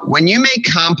so when you make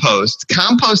compost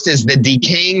is the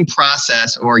decaying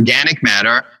process of organic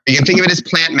matter. You can think of it as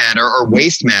plant matter or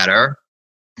waste matter,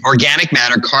 organic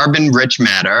matter, carbon-rich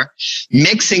matter,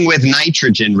 mixing with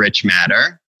nitrogen-rich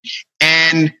matter,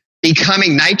 and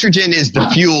becoming nitrogen is the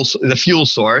fuel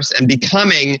source, and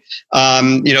becoming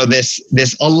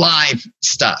this alive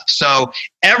stuff. So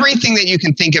everything that you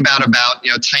can think about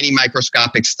tiny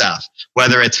microscopic stuff,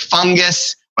 whether it's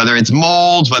fungus, whether it's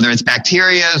molds, whether it's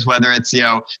bacteria, whether it's,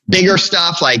 bigger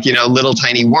stuff like, little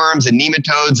tiny worms and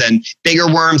nematodes and bigger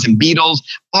worms and beetles,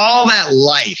 all that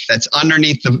life that's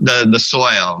underneath the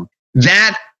soil,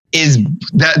 that is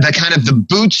the kind of the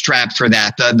bootstrap for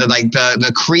that,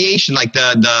 the creation, like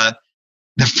the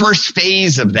first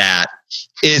phase of that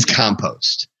is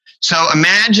compost. So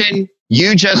imagine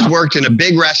you just worked in a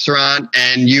big restaurant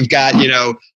and you've got,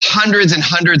 hundreds and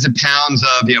hundreds of pounds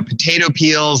of, potato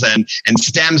peels and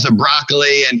stems of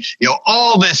broccoli and,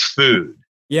 all this food,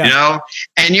 and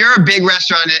you're a big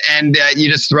restaurant and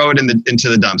you just throw it into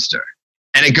the dumpster.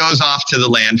 And it goes off to the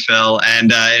landfill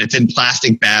and it's in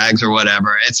plastic bags or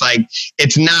whatever. It's like,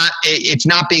 it's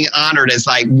not being honored as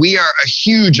like, we are a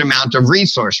huge amount of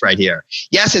resource right here.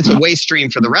 Yes, it's a waste stream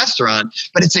for the restaurant,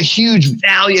 but it's a huge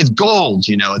value. It's gold,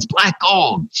 it's black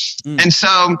gold. And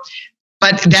so,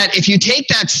 but that if you take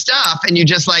that stuff and you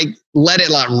just like let it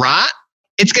rot,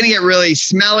 it's going to get really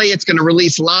smelly. It's going to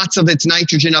release lots of its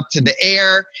nitrogen up to the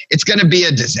air. It's going to be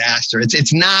a disaster.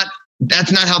 That's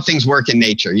not how things work in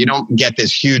nature. You don't get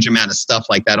this huge amount of stuff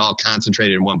like that all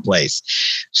concentrated in one place.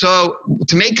 So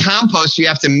to make compost, you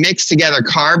have to mix together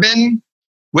carbon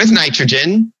with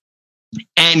nitrogen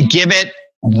and give it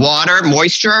water,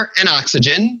 moisture, and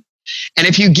oxygen. And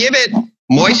if you give it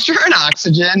moisture and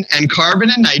oxygen and carbon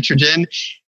and nitrogen,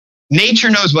 nature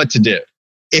knows what to do.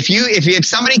 If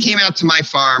somebody came out to my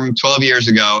farm 12 years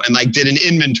ago and like did an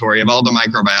inventory of all the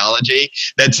microbiology,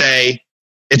 that'd say,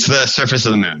 it's the surface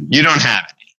of the moon. You don't have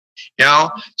any,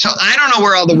 So I don't know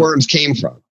where all the worms came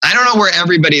from. I don't know where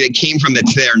everybody that came from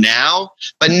that's there now,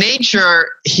 but nature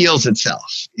heals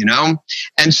itself,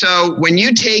 And so when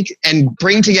you take and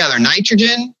bring together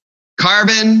nitrogen,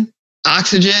 carbon,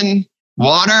 oxygen,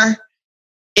 water,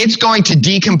 it's going to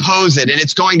decompose it and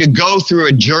it's going to go through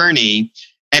a journey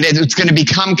and it's going to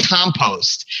become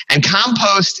compost. And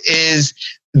compost is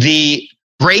the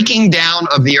breaking down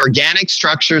of the organic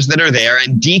structures that are there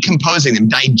and decomposing them,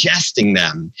 digesting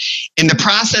them. In the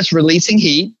process, releasing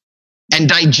heat and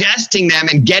digesting them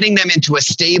and getting them into a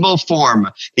stable form.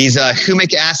 These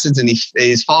humic acids and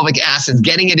these fulvic acids,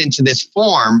 getting it into this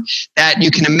form that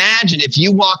you can imagine if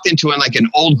you walked into like an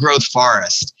old growth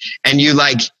forest and you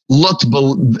like looked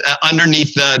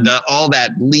underneath the all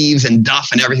that leaves and duff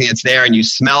and everything that's there and you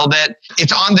smelled it.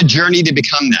 It's on the journey to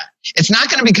become that. It's not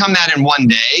going to become that in one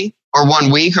day or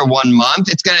 1 week or 1 month.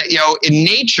 It's going to, in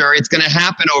nature, it's going to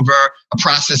happen over a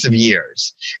process of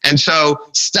years. And so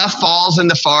stuff falls in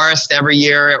the forest every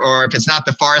year, or if it's not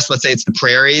the forest, let's say it's the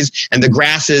prairies, and the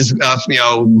grasses,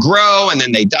 grow and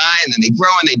then they die and then they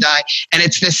grow and they die. And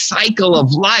it's this cycle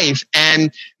of life, and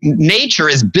nature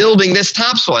is building this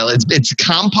topsoil. It's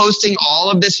composting all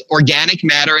of this organic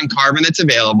matter and carbon that's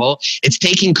available. It's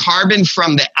taking carbon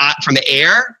from the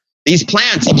air. These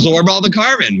plants absorb all the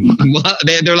carbon.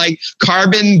 They're like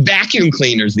carbon vacuum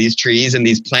cleaners, these trees and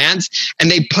these plants, and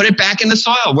they put it back in the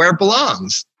soil where it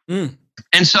belongs. And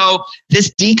so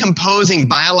this decomposing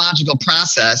biological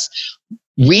process,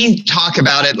 we talk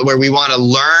about it where we want to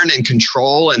learn and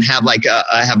control and have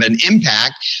have an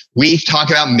impact. We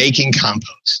talk about making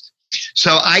compost.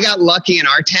 So I got lucky in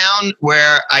our town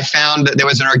where I found that there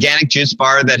was an organic juice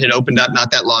bar that had opened up not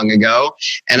that long ago.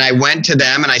 And I went to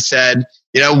them and I said,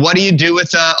 what do you do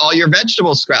with all your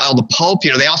vegetable scrap, all the pulp?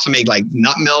 They also make like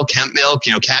nut milk, hemp milk,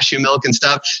 cashew milk and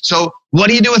stuff. So what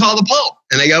do you do with all the pulp?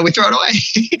 And they go, we throw it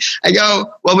away. I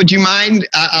go, well, would you mind?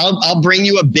 I'll bring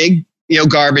you a big,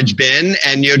 garbage bin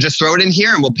and just throw it in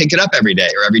here and we'll pick it up every day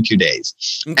or every 2 days.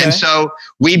 Okay. And so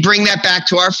we bring that back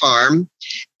to our farm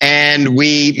and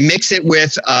we mix it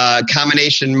with a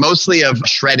combination mostly of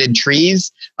shredded trees.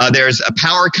 There's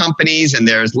power companies and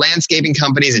there's landscaping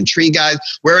companies and tree guys.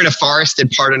 We're in a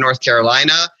forested part of North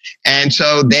Carolina. And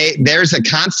so there's a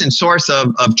constant source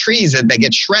of trees that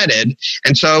get shredded.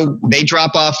 And so they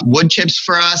drop off wood chips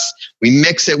for us. We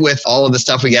mix it with all of the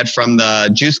stuff we get from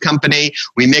the juice company.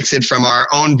 We mix it from our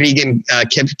own vegan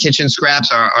kitchen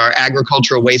scraps, our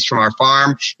agricultural waste from our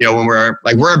farm. When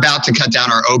we're about to cut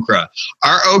down our okra.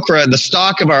 Our okra, the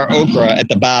stalk of our okra at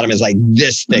the bottom is like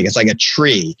this thing. It's like a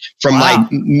tree from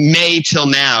like May till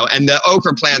now. And the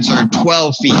okra plants are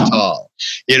 12 feet tall,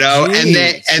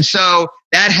 and so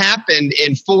that happened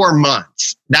in 4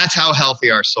 months. That's how healthy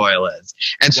our soil is.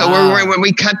 And so when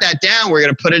we cut that down, we're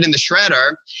going to put it in the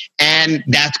shredder, and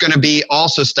that's going to be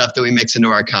also stuff that we mix into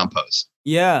our compost.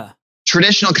 Yeah.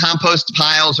 Traditional compost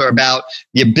piles are about,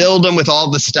 you build them with all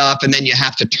the stuff and then you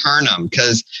have to turn them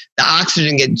because the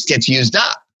oxygen gets used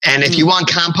up. And if you want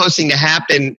composting to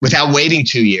happen without waiting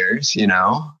 2 years, you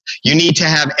need to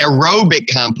have aerobic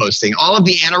composting. All of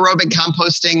the anaerobic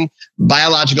composting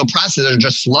biological processes are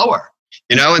just slower.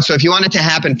 And so if you want it to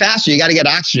happen faster, you got to get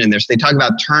oxygen in there. So they talk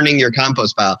about turning your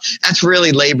compost pile. That's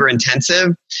really labor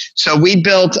intensive. So we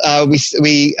built,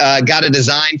 we got a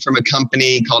design from a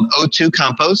company called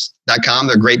O2compost.com.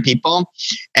 They're great people.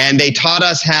 And they taught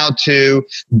us how to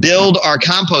build our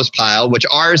compost pile, which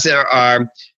ours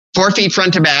are 4 feet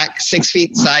front to back, 6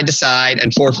 feet side to side,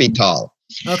 and 4 feet tall.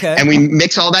 Okay. And we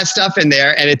mix all that stuff in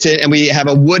there, and we have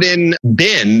a wooden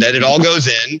bin that it all goes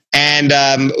in, and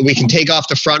we can take off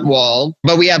the front wall.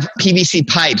 But we have PVC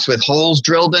pipes with holes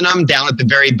drilled in them down at the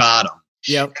very bottom.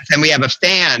 Yep. And we have a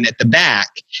fan at the back,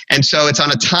 and so it's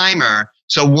on a timer.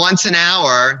 So once an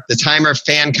hour, the timer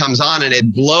fan comes on, and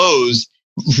it blows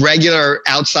regular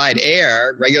outside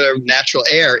air, regular natural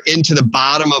air into the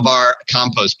bottom of our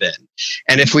compost bin.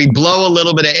 And if we blow a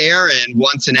little bit of air in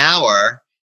once an hour,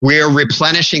 we're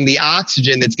replenishing the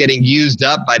oxygen that's getting used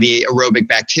up by the aerobic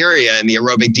bacteria and the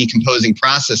aerobic decomposing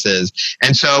processes.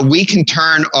 And so we can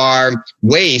turn our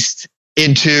waste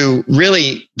into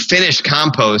really finished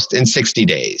compost in 60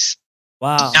 days.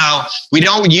 Wow. Now, we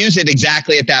don't use it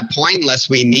exactly at that point unless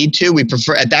we need to. We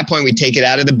prefer, at that point, we take it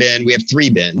out of the bin. We have 3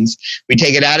 bins. We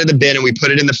take it out of the bin and we put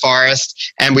it in the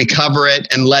forest and we cover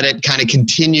it and let it kind of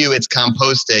continue its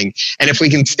composting. And if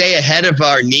we can stay ahead of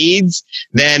our needs,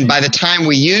 then by the time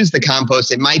we use the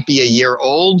compost, it might be a year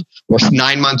old or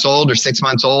 9 months old or 6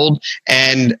 months old.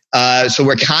 And so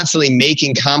we're constantly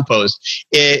making compost.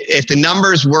 If the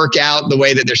numbers work out the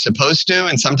way that they're supposed to,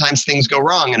 and sometimes things go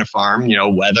wrong in a farm,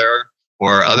 weather,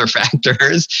 or other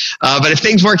factors. But if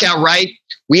things work out right,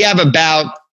 we have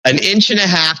about 1.5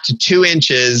 inches to 2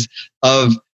 inches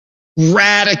of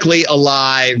radically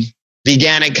alive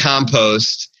veganic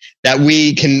compost that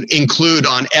we can include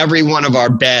on every one of our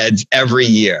beds every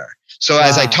year. So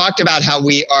as I talked about how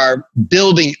we are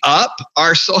building up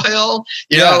our soil,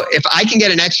 if I can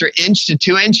get an extra 1 inch to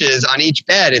 2 inches on each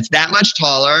bed, it's that much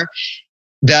taller.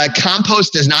 The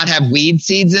compost does not have weed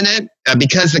seeds in it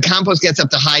because the compost gets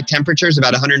up to high temperatures,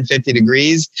 about 150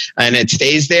 degrees, and it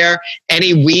stays there.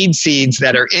 Any weed seeds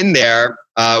that are in there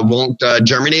won't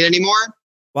germinate anymore.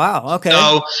 Wow. Okay.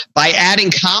 So by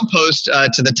adding compost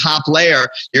to the top layer,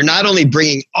 you're not only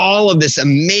bringing all of this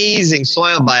amazing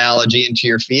soil biology into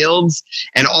your fields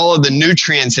and all of the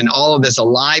nutrients and all of this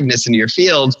aliveness into your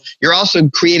fields, you're also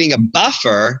creating a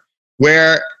buffer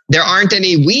where there aren't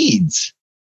any weeds.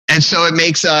 And so it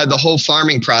makes the whole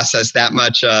farming process that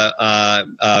much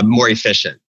more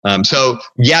efficient. So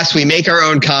yes, we make our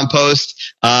own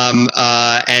compost,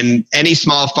 and any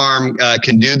small farm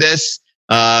can do this.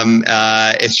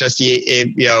 It's just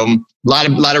a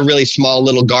lot of really small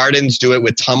little gardens do it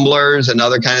with tumblers and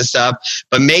other kind of stuff.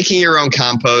 But making your own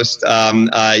compost,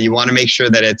 you want to make sure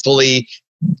that it's fully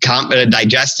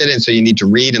digested, and so you need to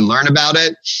read and learn about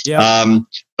it. Yeah.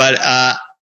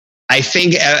 I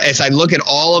think as I look at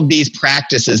all of these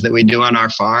practices that we do on our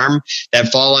farm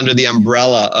that fall under the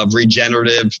umbrella of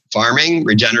regenerative farming,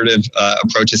 regenerative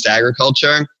approaches to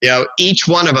agriculture, each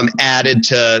one of them added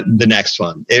to the next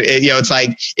one. It's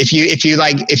like if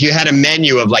you had a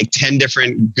menu of like 10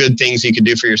 different good things you could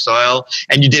do for your soil,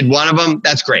 and you did one of them,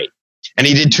 that's great. And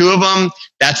you did 2 of them,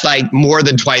 that's like more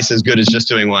than twice as good as just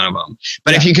doing one of them.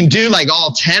 But if you can do like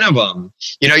all 10 of them,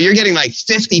 you're getting like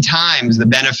 50 times the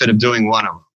benefit of doing one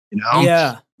of them.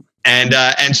 Yeah. And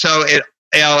so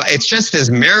it's just this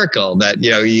miracle that,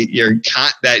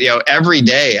 every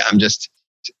day I'm just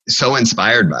so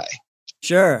inspired by.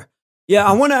 Sure. Yeah.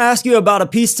 I want to ask you about a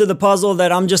piece to the puzzle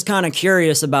that I'm just kind of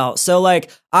curious about. So like,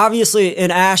 obviously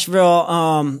in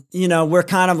Asheville, we're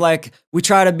kind of like, we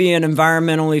try to be an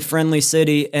environmentally friendly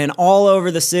city, and all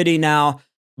over the city now,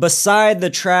 beside the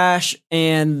trash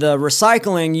and the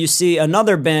recycling, you see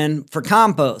another bin for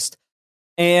compost.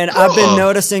 And I've been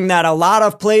noticing that a lot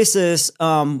of places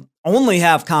only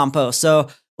have compost. So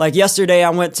like yesterday,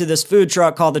 I went to this food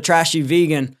truck called the Trashy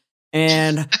Vegan,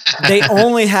 and they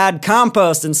only had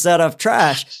compost instead of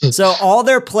trash. So all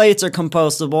their plates are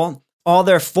compostable, all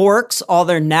their forks, all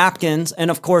their napkins, and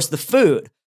of course the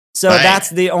food. So that's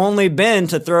the only bin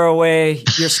to throw away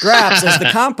your scraps is the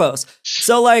compost.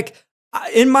 So like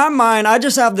in my mind, I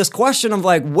just have this question of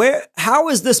like, how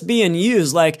is this being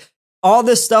used? Like, all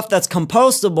this stuff that's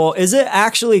compostable, is it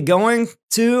actually going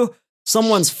to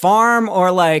someone's farm, or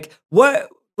like what,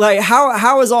 like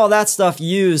how is all that stuff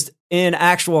used in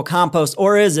actual compost,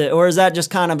 or is that just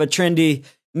kind of a trendy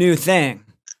new thing?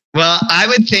 Well, I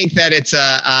would think that it's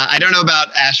I don't know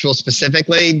about Asheville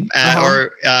specifically,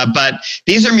 but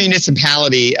these are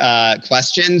municipality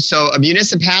questions. So a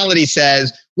municipality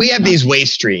says, we have these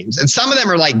waste streams, and some of them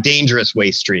are like dangerous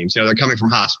waste streams. They're coming from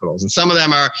hospitals, and some of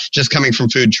them are just coming from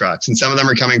food trucks, and some of them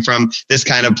are coming from this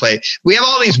kind of place. We have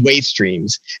all these waste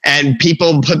streams, and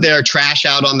people put their trash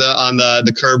out on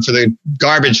the curb for the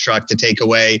garbage truck to take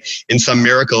away in some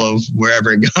miracle of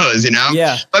wherever it goes,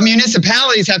 Yeah. But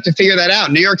municipalities have to figure that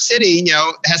out. New York City,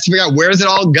 has to figure out, where does it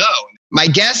all go? My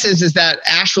guess is that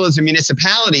Asheville as a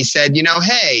municipality said,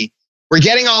 hey, we're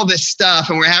getting all this stuff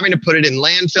and we're having to put it in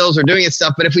landfills or doing it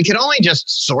stuff. But if we could only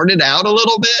just sort it out a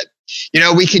little bit,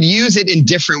 we could use it in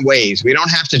different ways. We don't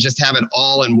have to just have it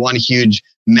all in one huge,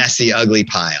 messy, ugly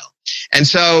pile. And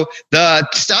so the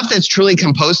stuff that's truly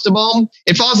compostable,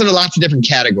 it falls into lots of different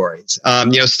categories.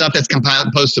 Stuff that's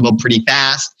compostable pretty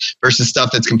fast versus stuff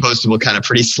that's compostable kind of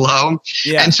pretty slow.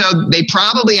 Yeah. And so they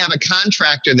probably have a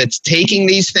contractor that's taking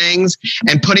these things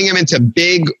and putting them into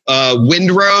big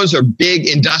windrows or big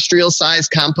industrial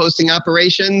sized composting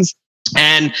operations.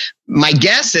 And my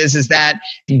guess is that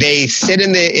they sit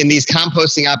in these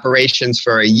composting operations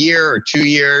for a year or 2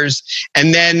 years,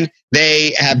 and then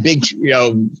they have big,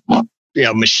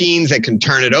 machines that can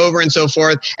turn it over and so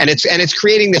forth. And it's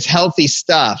creating this healthy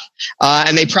stuff.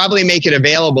 And they probably make it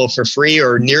available for free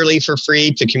or nearly for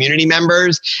free to community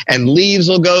members, and leaves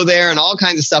will go there and all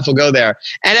kinds of stuff will go there.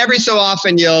 And every so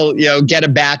often you'll get a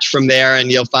batch from there,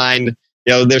 and you'll find,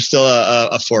 there's still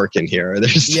a fork in here.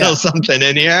 There's still something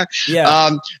in here.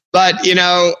 Yeah. But,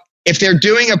 if they're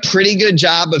doing a pretty good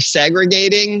job of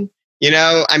segregating,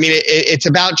 it's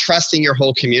about trusting your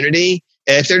whole community.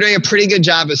 If they're doing a pretty good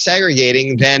job of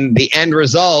segregating, then the end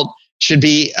result should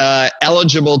be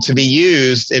eligible to be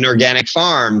used in organic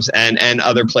farms and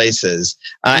other places.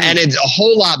 And it's a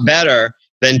whole lot better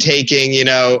than taking,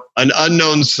 an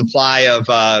unknown supply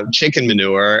of chicken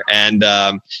manure and,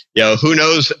 who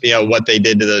knows, what they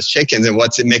did to those chickens and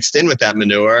what's mixed in with that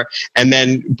manure, and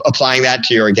then applying that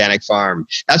to your organic farm.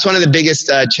 That's one of the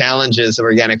biggest challenges of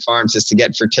organic farms, is to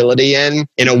get fertility in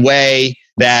a way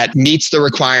that meets the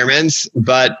requirements,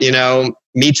 but,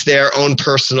 meets their own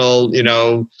personal,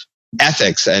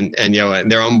 ethics and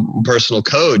their own personal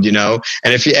code, and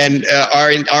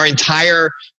our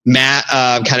entire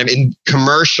kind of in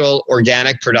commercial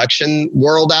organic production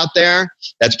world out there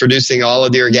that's producing all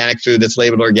of the organic food that's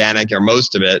labeled organic, or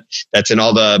most of it that's in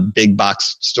all the big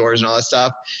box stores and all that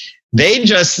stuff. They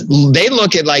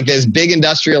look at like this big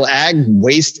industrial ag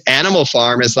waste animal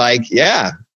farm as like,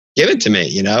 yeah, give it to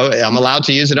me. I'm allowed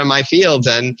to use it on my fields.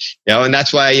 And, and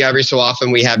that's why every so often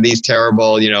we have these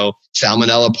terrible,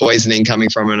 salmonella poisoning coming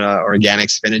from an organic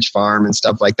spinach farm and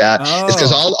stuff like that. Oh. It's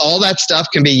because all that stuff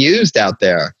can be used out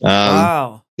there.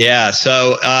 Wow. Yeah.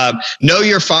 So, know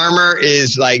your farmer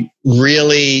is like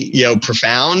really,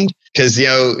 profound. Because,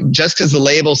 just because the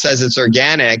label says it's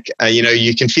organic,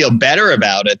 you can feel better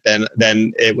about it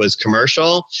than it was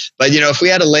commercial. But, if we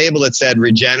had a label that said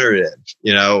regenerative,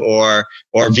 or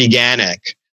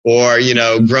veganic, or,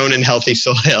 grown in healthy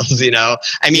soils,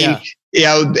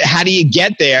 how do you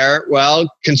get there? Well,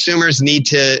 consumers need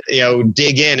to,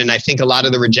 dig in. And I think a lot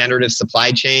of the regenerative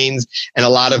supply chains and a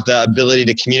lot of the ability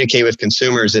to communicate with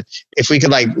consumers, if we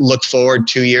could look forward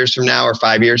 2 years from now or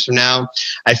 5 years from now,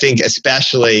 I think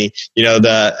especially,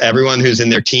 everyone who's in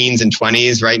their teens and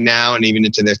 20s right now, and even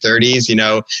into their 30s,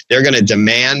 they're going to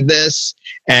demand this.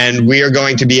 And we are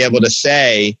going to be able to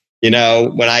say, when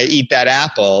I eat that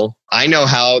apple, I know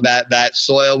how that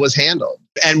soil was handled.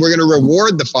 And we're going to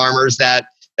reward the farmers that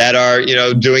are,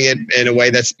 doing it in a way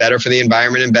that's better for the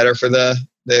environment and better for the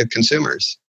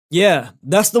consumers. Yeah,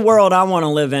 that's the world I want to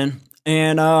live in.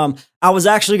 And I was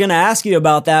actually going to ask you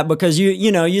about that, because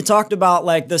you talked about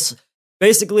like this,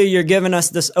 basically you're giving us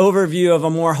this overview of a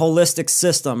more holistic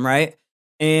system, right?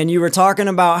 And you were talking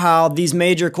about how these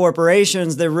major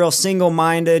corporations, they're real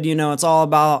single-minded, it's all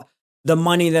about the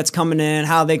money that's coming in,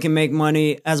 how they can make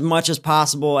money as much as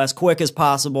possible, as quick as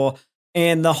possible.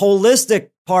 And the holistic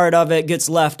part of it gets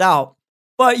left out.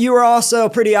 But you were also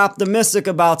pretty optimistic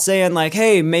about saying like,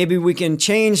 hey, maybe we can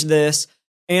change this.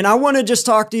 And I want to just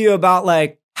talk to you about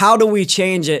like, how do we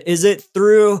change it? Is it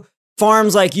through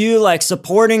farms like you, like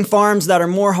supporting farms that are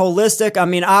more holistic? I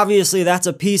mean, obviously that's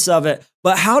a piece of it.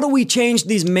 But how do we change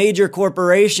these major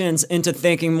corporations into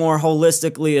thinking more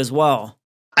holistically as well?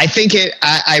 I think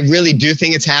I really do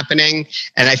think it's happening.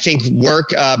 And I think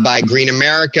work by Green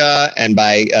America and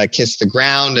by Kiss the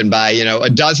Ground and by, a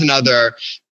dozen other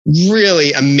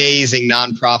really amazing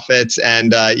nonprofits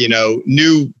and,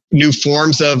 new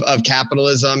forms of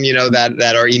capitalism,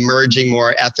 that are emerging,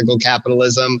 more ethical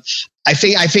capitalism. I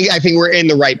think we're in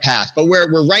the right path, but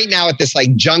we're right now at this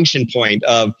like junction point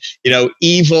of,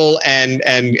 evil and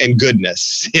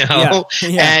goodness,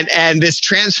 and this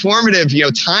transformative,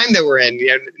 time that we're in.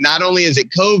 Not only is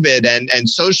it COVID and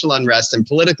social unrest and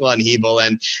political upheaval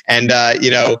and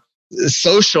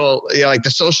social, like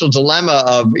the social dilemma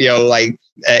of,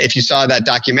 if you saw that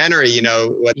documentary,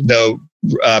 what the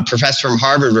professor from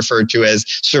Harvard referred to as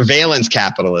surveillance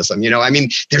capitalism.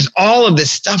 There's all of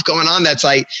this stuff going on that's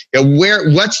like,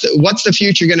 what's the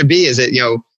future going to be? Is it,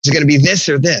 is it going to be this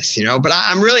or this, But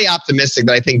I'm really optimistic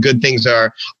that I think good things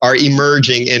are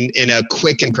emerging in a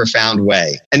quick and profound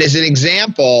way. And as an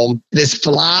example, this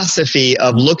philosophy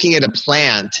of looking at a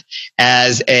plant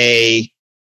as a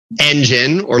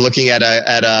engine, or looking at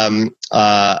an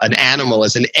animal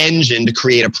as an engine to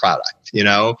create a product,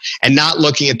 and not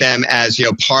looking at them as,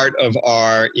 part of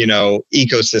our,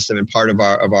 ecosystem and part of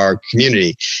our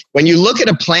community. When you look at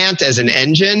a plant as an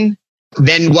engine,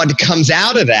 then what comes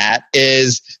out of that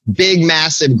is big,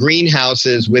 massive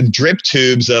greenhouses with drip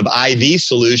tubes of IV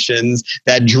solutions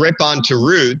that drip onto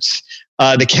roots,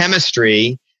 the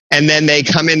chemistry. And then they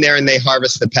come in there and they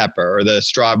harvest the pepper or the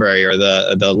strawberry or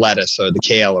the lettuce or the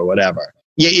kale or whatever.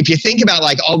 If you think about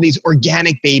like all these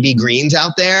organic baby greens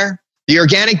out there, the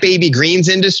organic baby greens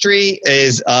industry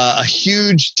is a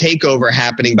huge takeover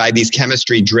happening by these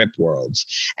chemistry drip worlds.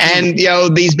 And,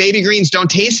 these baby greens don't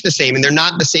taste the same and they're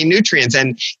not the same nutrients.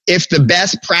 And if the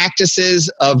best practices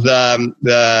of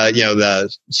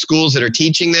the schools that are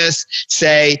teaching this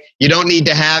say you don't need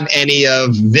to have any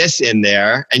of this in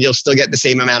there and you'll still get the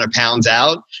same amount of pounds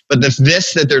out, but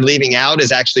this that they're leaving out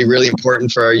is actually really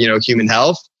important for, human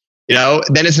health,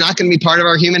 then it's not going to be part of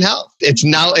our human health. It's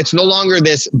no longer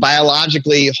this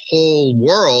biologically whole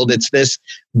world. It's this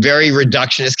very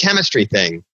reductionist chemistry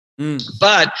thing.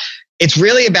 But it's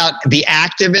really about the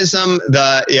activism,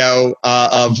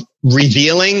 of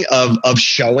revealing, of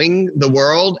showing the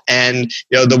world. And,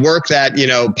 the work that,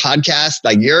 podcasts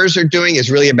like yours are doing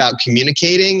is really about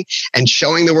communicating and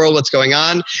showing the world what's going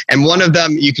on. And one of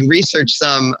them, you can research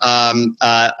some,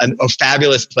 a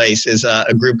fabulous place is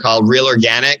a group called Real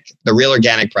Organic, the Real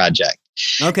Organic Project.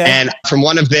 Okay. And from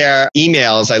one of their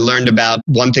emails, I learned about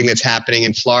one thing that's happening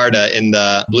in Florida in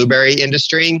the blueberry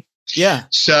industry. Yeah.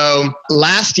 So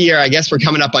last year, I guess we're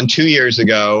coming up on 2 years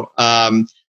ago,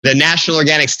 the National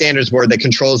Organic Standards Board that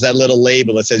controls that little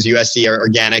label that says USDA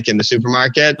organic in the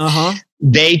supermarket,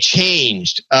 they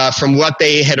changed from what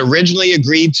they had originally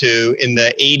agreed to in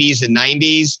the 80s and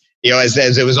 90s,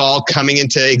 as it was all coming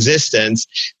into existence.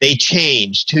 They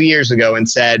changed 2 years ago and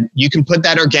said, you can put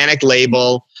that organic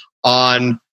label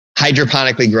on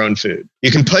hydroponically grown food.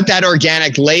 You can put that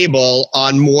organic label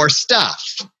on more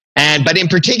stuff. But in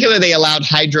particular, they allowed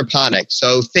hydroponics,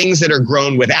 so things that are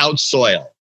grown without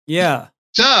soil. Yeah.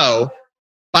 So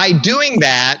by doing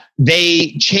that,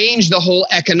 they changed the whole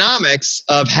economics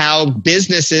of how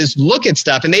businesses look at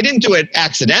stuff. And they didn't do it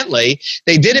accidentally.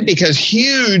 They did it because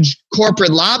huge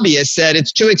corporate lobbyists said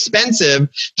it's too expensive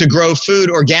to grow food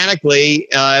organically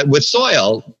with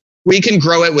soil. We can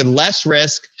grow it with less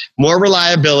risk, more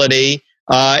reliability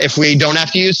if we don't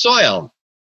have to use soil.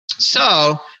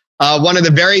 So one of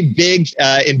the very big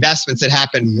investments that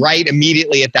happened right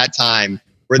immediately at that time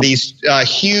were these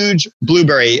huge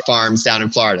blueberry farms down in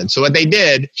Florida. And so what they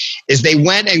did is they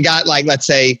went and got like, let's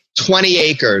say 20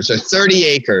 acres or 30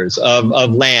 acres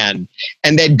of land,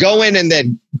 and they'd go in and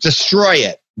they'd destroy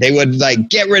it. They would like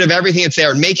get rid of everything that's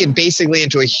there and make it basically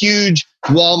into a huge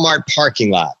Walmart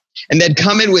parking lot. And they'd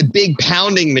come in with big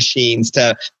pounding machines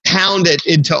to pound it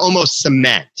into almost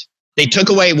cement. They took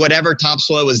away whatever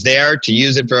topsoil was there to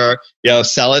use it for,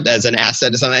 sell it as an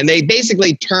asset or something. And they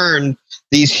basically turned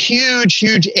these huge,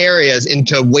 huge areas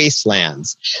into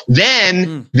wastelands.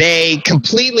 Then they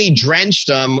completely drenched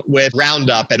them with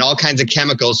Roundup and all kinds of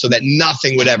chemicals so that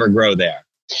nothing would ever grow there.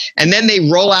 And then they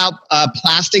roll out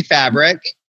plastic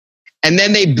fabric, and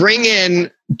then they bring in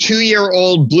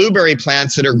 2-year-old blueberry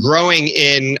plants that are growing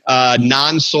in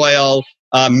non-soil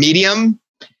medium.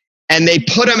 And they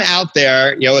put them out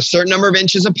there, a certain number of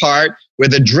inches apart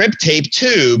with a drip tape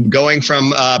tube going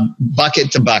from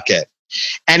bucket to bucket.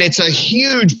 And it's a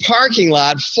huge parking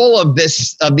lot full of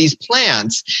these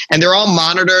plants, and they're all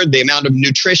monitored. The amount of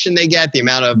nutrition they get, the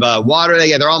amount of water they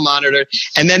get, they're all monitored.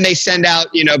 And then they send out,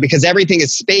 because everything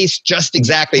is spaced just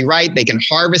exactly right, they can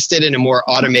harvest it in a more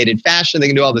automated fashion. They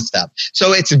can do all this stuff.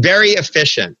 So it's very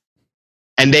efficient.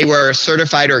 And they were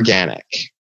certified organic.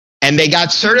 And they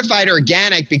got certified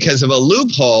organic because of a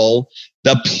loophole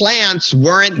the plants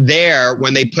weren't there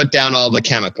when they put down all the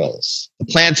chemicals. The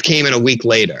plants came in a week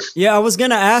later. Yeah, I was going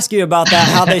to ask you about that,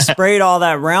 how they sprayed all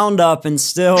that Roundup and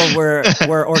still were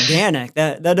organic.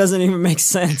 That doesn't even make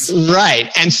sense.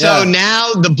 Right. And so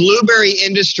now the blueberry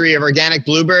industry of organic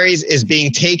blueberries is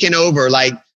being taken over.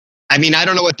 Like, I mean, I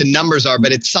don't know what the numbers are,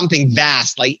 but it's something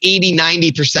vast. Like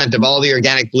 80-90% of all the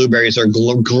organic blueberries are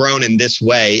grown in this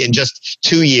way in just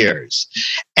 2 years.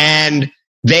 And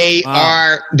they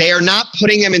are not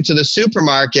putting them into the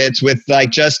supermarkets with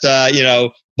like just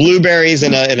blueberries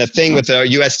in a thing with a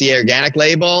USDA organic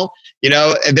label.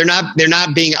 They're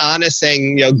not being honest,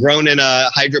 saying grown in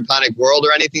a hydroponic world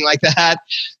or anything like that.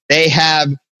 They have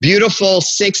beautiful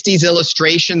 60s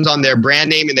illustrations on their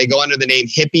brand name, and they go under the name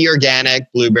Hippie Organic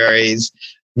Blueberries,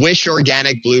 Wish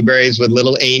Organic Blueberries with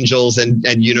little angels and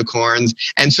unicorns.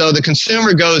 And so the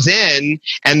consumer goes in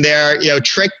and they're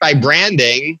tricked by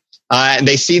branding. And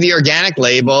they see the organic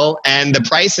label and the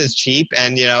price is cheap,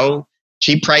 and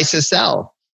cheap prices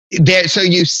sell. So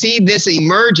you see this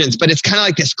emergence, but it's kind of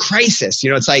like this crisis.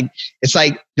 It's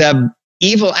like the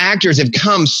evil actors have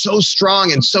come so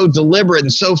strong and so deliberate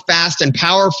and so fast and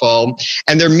powerful,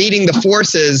 and they're meeting the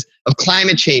forces of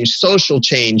climate change, social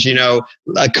change,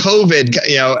 COVID,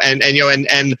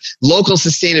 and local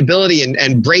sustainability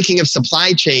and breaking of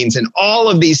supply chains and all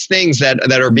of these things that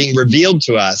are being revealed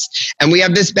to us. And we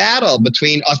have this battle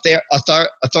between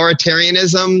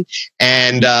authoritarianism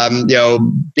and,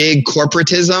 big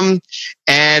corporatism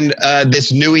and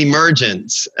this new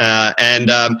emergence.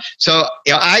 So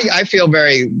I feel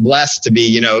very blessed to be,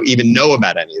 even know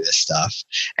about any of this stuff.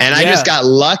 And I just got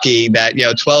lucky that,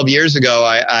 12 years ago,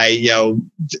 I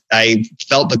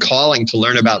felt the calling to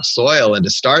learn about soil and to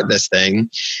start this thing.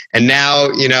 And now,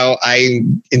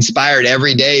 I'm inspired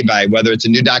every day by whether it's a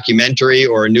new documentary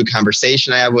or a new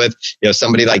conversation I have with,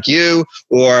 somebody like you,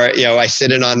 or, I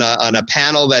sit in on a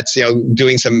panel that's,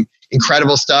 doing some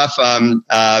incredible stuff.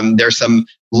 There's some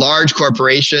large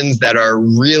corporations that are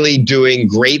really doing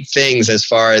great things as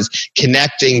far as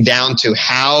connecting down to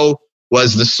how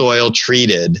was the soil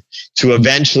treated to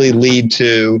eventually lead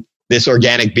to this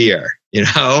organic beer.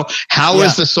 How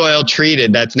was the soil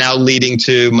treated that's now leading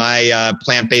to my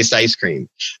plant-based ice cream?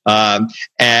 And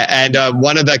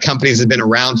one of the companies that's been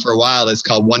around for a while is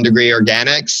called 1 Degree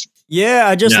Organics. Yeah,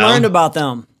 I just learned about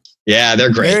them. Yeah,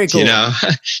 they're great. Very cool.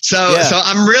 So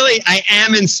I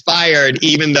am inspired,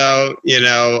 even though,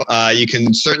 you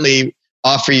can certainly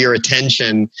offer your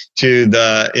attention to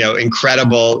the,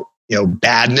 incredible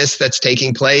badness that's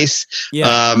taking place.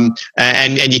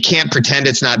 And you can't pretend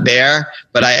it's not there,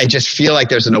 but I just feel like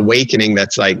there's an awakening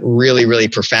that's like really, really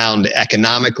profound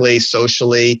economically,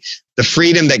 socially. The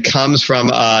freedom that comes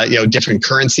from, different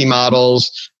currency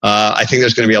models. I think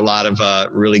there's going to be a lot of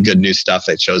really good new stuff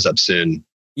that shows up soon.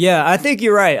 Yeah, I think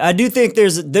you're right. I do think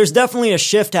there's definitely a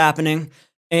shift happening,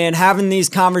 and having these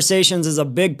conversations is a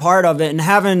big part of it, and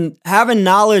having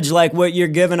knowledge like what you're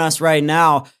giving us right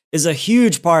now is a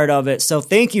huge part of it. So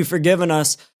thank you for giving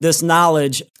us this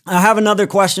knowledge. I have another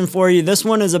question for you. This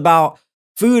one is about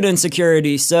food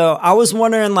insecurity. So I was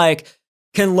wondering,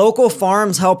 can local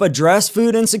farms help address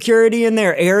food insecurity in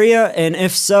their area? And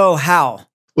if so, how?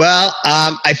 Well,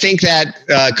 I think that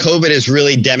COVID has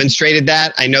really demonstrated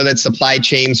that. I know that supply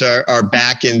chains are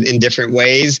back in different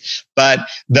ways, but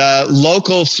the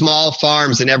local small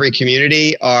farms in every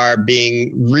community are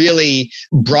being really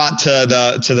brought to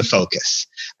the focus.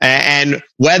 And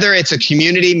whether it's a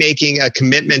community making a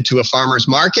commitment to a farmer's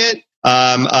market,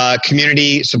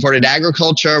 community-supported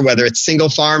agriculture, whether it's single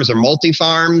farms or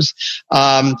multi-farms,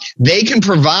 they can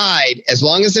provide, as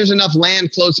long as there's enough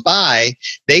land close by,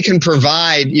 they can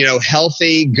provide,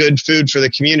 healthy, good food for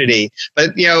the community.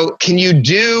 But, can you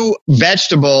do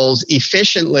vegetables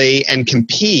efficiently and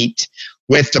compete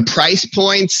with the price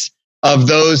points of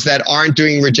those that aren't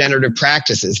doing regenerative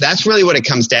practices? That's really what it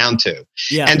comes down to.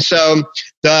 Yeah. And so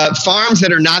the farms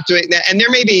that are not doing that, and there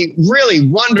may be really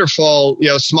wonderful,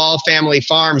 small family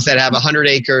farms that have 100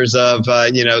 acres of,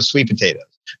 sweet potatoes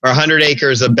or 100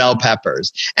 acres of bell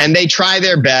peppers, and they try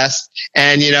their best.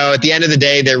 And, at the end of the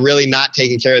day, they're really not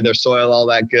taking care of their soil all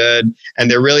that good, and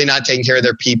they're really not taking care of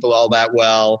their people all that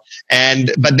well.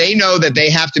 But they know that they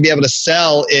have to be able to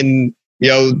sell in,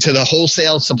 to the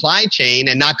wholesale supply chain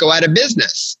and not go out of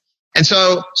business. And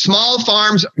so small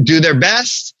farms do their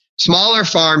best. Smaller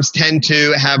farms tend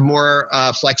to have more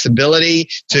flexibility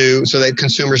so that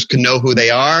consumers can know who they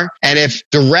are. And if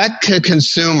direct to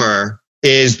consumer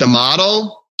is the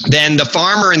model, then the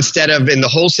farmer, instead of in the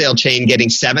wholesale chain getting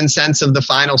 7 cents of the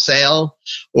final sale,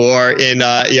 or in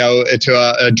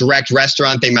to a direct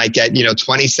restaurant, they might get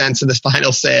 20 cents of the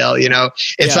final sale.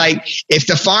 It's like if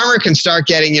the farmer can start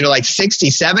getting like 60,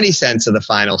 70 cents of the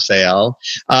final sale,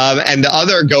 and the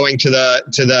other going to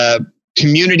the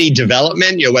community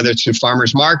development, whether it's through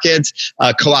farmers markets,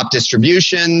 co-op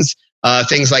distributions,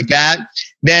 things like that,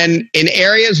 then in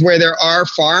areas where there are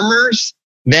farmers,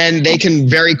 then they can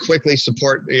very quickly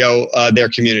support their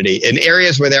community. In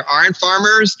areas where there aren't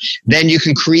farmers, then you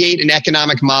can create an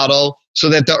economic model so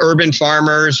that the urban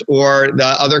farmers or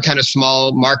the other kind of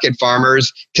small market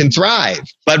farmers can thrive.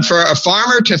 But for a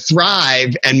farmer to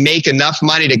thrive and make enough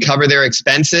money to cover their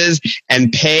expenses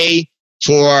and pay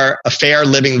for a fair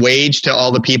living wage to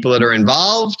all the people that are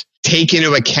involved, take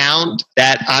into account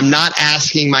that I'm not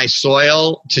asking my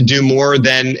soil to do more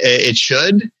than it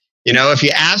should. If you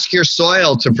ask your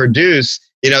soil to produce,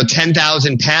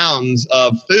 10,000 pounds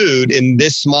of food in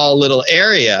this small little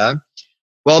area,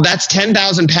 well, that's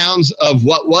 10,000 pounds of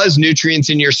what was nutrients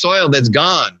in your soil that's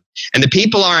gone. And the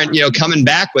people aren't, coming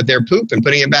back with their poop and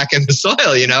putting it back in the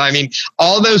soil.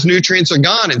 All those nutrients are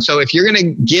gone. And so if you're going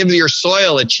to give your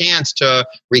soil a chance to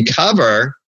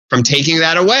recover from taking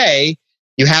that away,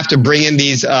 you have to bring in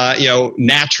these,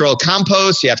 natural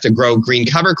compost. You have to grow green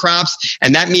cover crops.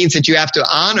 And that means that you have to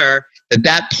honor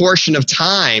that portion of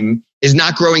time is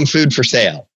not growing food for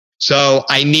sale. So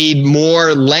I need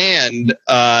more land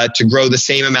to grow the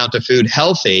same amount of food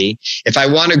healthy. If I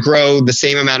want to grow the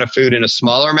same amount of food in a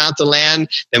smaller amount of land,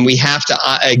 then we have to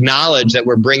acknowledge that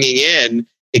we're bringing in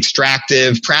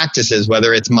extractive practices,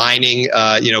 whether it's mining,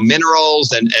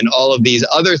 minerals and all of these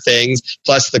other things,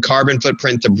 plus the carbon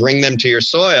footprint to bring them to your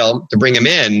soil, to bring them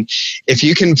in. If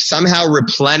you can somehow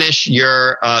replenish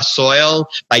your soil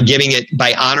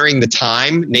by honoring the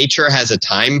time, nature has a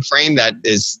time frame that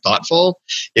is thoughtful,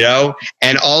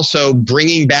 and also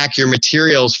bringing back your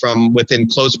materials from within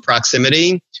close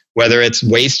proximity, whether it's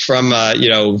waste from,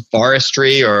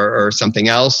 forestry or something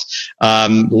else,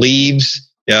 leaves.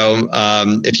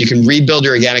 If you can rebuild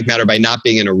your organic matter by not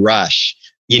being in a rush,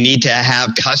 you need to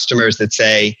have customers that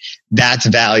say, that's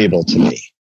valuable to me.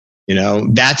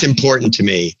 That's important to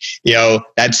me.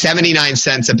 That 79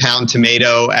 cents a pound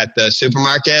tomato at the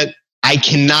supermarket, I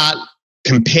cannot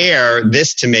compare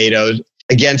this tomato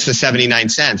against the 79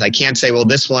 cents. I can't say, well,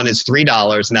 this one is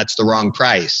 $3 and that's the wrong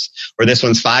price. Or this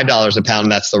one's $5 a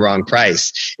pound, that's the wrong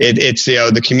price. It's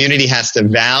the community has to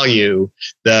value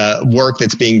the work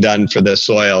that's being done for the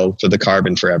soil, for the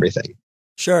carbon, for everything.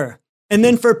 Sure. And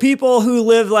then for people who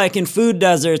live like in food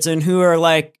deserts and who are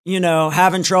like,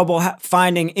 having trouble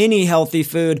finding any healthy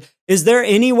food, is there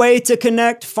any way to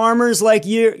connect farmers like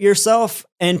yourself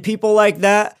and people like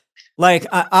that? Like,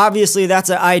 obviously that's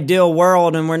an ideal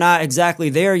world and we're not exactly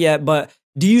there yet, but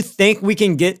do you think we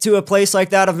can get to a place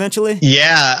like that eventually?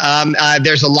 Yeah,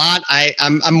 there's a lot.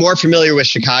 I'm more familiar with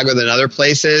Chicago than other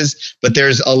places, but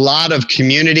there's a lot of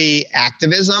community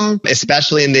activism,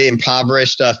 especially in the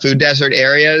impoverished food desert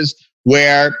areas,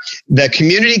 where the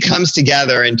community comes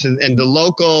together and the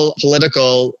local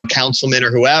political councilman or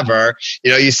whoever,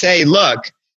 you say,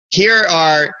 look, here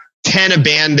are 10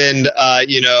 abandoned,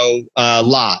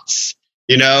 lots.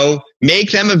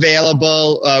 Make them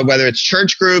available, whether it's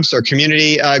church groups or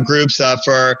community groups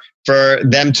for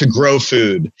them to grow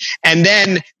food. And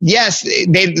then, yes,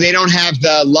 they don't have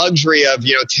the luxury of,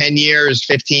 10 years,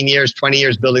 15 years, 20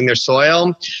 years building their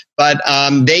soil, but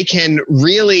they can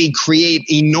really create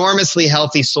enormously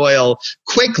healthy soil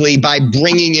quickly by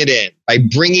bringing it in, by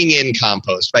bringing in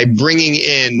compost, by bringing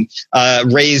in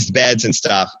raised beds and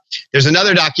stuff. There's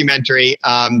another documentary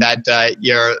that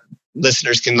your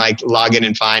listeners can log in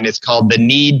and find. It's called The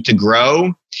Need to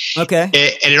Grow. Okay.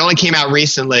 And it only came out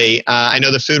recently. I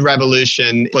know the Food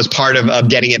Revolution was part of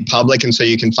getting it public. And so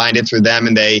you can find it through them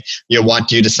and they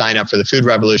want you to sign up for the Food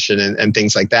Revolution and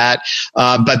things like that.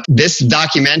 But this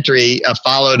documentary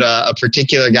followed a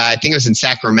particular guy, I think it was in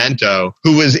Sacramento,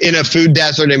 who was in a food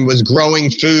desert and was growing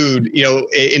food,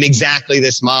 in exactly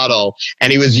this model.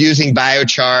 And he was using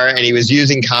biochar and he was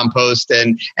using compost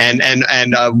and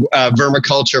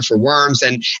vermiculture for worms.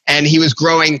 And he was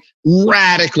growing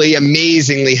radically,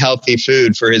 amazingly healthy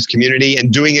food for his community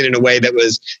and doing it in a way that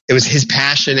was his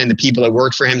passion and the people that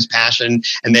worked for him's passion,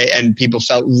 and people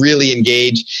felt really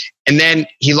engaged. And then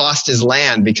he lost his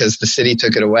land because the city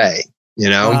took it away,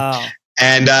 Wow.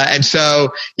 And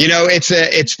so,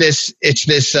 it's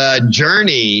this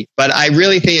journey, but I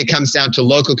really think it comes down to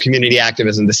local community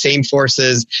activism, the same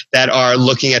forces that are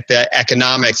looking at the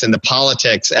economics and the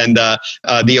politics and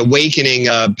the awakening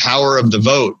power of the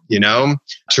vote,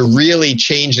 to really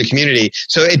change the community.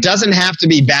 So it doesn't have to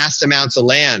be vast amounts of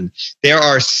land. There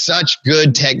are such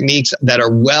good techniques that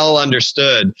are well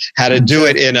understood how to do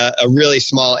it in a really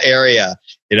small area.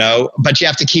 But you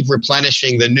have to keep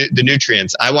replenishing the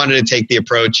nutrients. I wanted to take the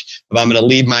approach of I'm going to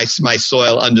leave my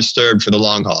soil undisturbed for the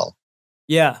long haul.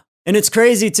 Yeah. And it's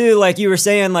crazy too, like you were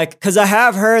saying, because I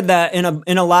have heard that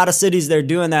in a lot of cities they're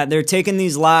doing that. They're taking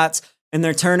these lots and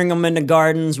they're turning them into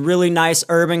gardens, really nice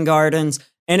urban gardens.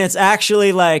 And it's actually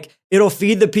it'll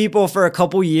feed the people for a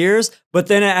couple years, but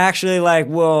then it actually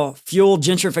will fuel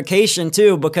gentrification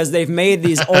too, because they've made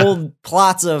these old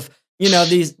plots of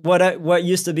these what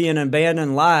used to be an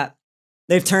abandoned lot,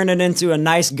 they've turned it into a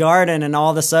nice garden, and all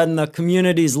of a sudden the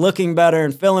community's looking better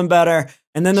and feeling better,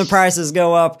 and then the prices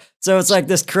go up. So it's like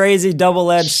this crazy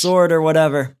double-edged sword or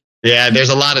whatever. Yeah, there's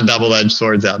a lot of double-edged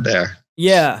swords out there.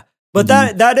 Yeah, but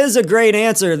that is a great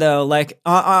answer though.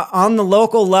 On the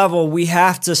local level, we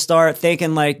have to start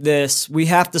thinking like this. We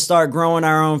have to start growing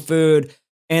our own food,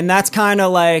 and that's kind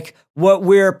of what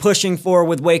we're pushing for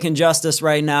with Wake Injustice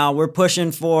right now. We're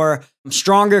pushing for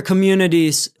stronger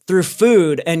communities through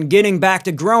food and getting back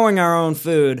to growing our own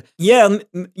food. Yeah,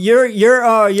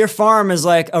 your farm is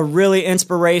a really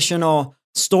inspirational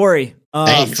story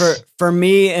for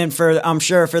me and I'm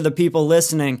sure for the people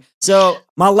listening. So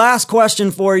my last question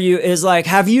for you is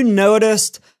have you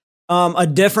noticed a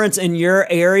difference in your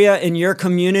area, in your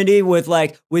community with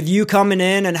you coming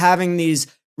in and having these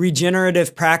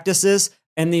regenerative practices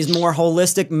and these more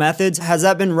holistic methods? Has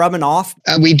that been rubbing off?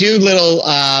 We do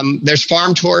there's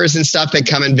farm tours and stuff that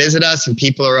come and visit us, and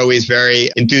people are always very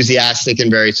enthusiastic and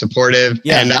very supportive.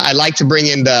 Yeah. And I like to bring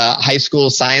in the high school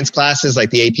science classes,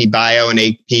 like the AP Bio and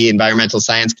AP Environmental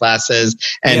Science classes,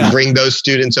 and bring those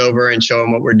students over and show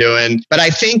them what we're doing. But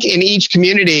I think in each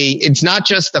community, it's not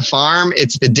just the farm,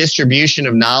 it's the distribution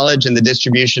of knowledge and the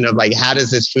distribution of how does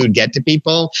this food get to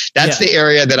people? That's the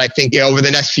area that I think over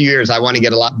the next few years, I want to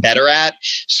get a lot better at.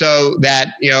 So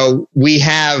that, we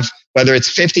have, whether it's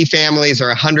 50 families or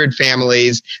 100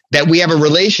 families, that we have a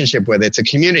relationship with. It's a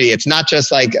community. It's not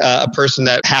just a person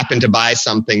that happened to buy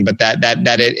something, but that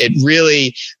it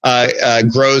really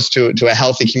grows to a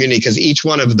healthy community, because each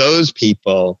one of those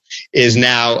people is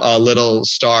now a little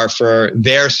star for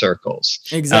their circles.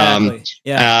 Exactly.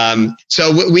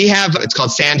 So we have, it's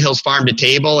called Sandhills Farm to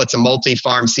Table. It's a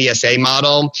multi-farm CSA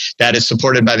model that is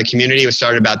supported by the community. It was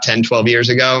started about 10, 12 years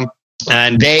ago.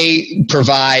 And they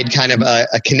provide kind of a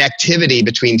connectivity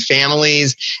between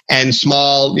families and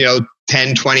small,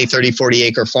 10, 20, 30, 40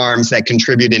 acre farms that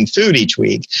contribute in food each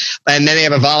week. And then they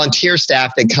have a volunteer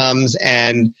staff that comes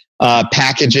and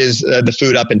packages the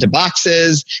food up into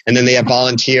boxes. And then they have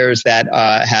volunteers that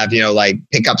have,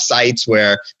 pickup sites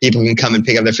where people can come and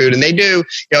pick up their food. And they do,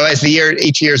 as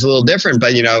each year is a little different,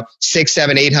 but, 600,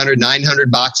 700, 800, 900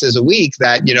 boxes a week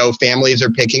that, families are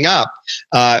picking up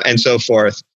and so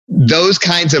forth. Those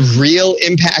kinds of real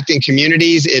impact in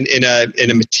communities in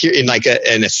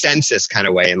a census kind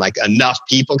of way, in enough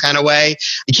people kind of way.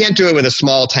 You can't do it with a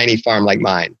small, tiny farm like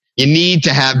mine. You need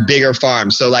to have bigger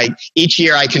farms. So each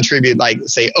year I contribute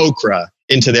say okra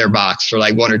into their box for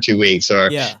 1 or 2 weeks, or,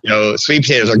 sweet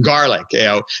potatoes or garlic,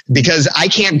 because I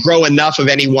can't grow enough of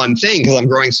any one thing because I'm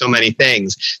growing so many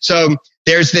things. So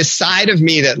there's this side of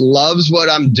me that loves what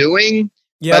I'm doing.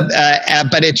 Yep.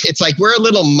 But it's we're a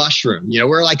little mushroom,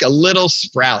 we're a little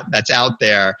sprout that's out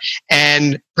there.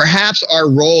 And perhaps our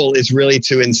role is really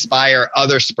to inspire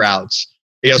other sprouts.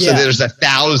 So there's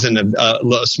 1,000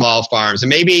 of small farms, and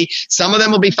maybe some of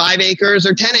them will be 5 acres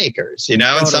or 10 acres,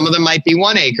 and some of them might be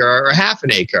 1 acre or half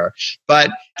an acre. But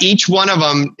each one of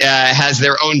them has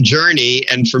their own journey.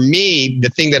 And for me, the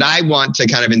thing that I want to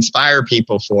kind of inspire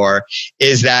people for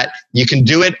is that you can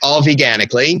do it all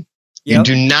veganically. You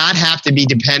do not have to be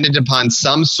dependent upon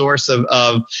some source of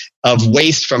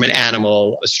waste from an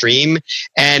animal stream.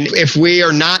 And if we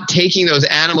are not taking those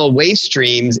animal waste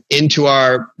streams into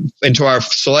our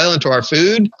soil, into our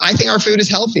food, I think our food is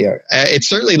healthier. It's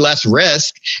certainly less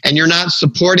risk, and you're not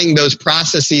supporting those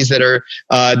processes that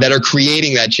are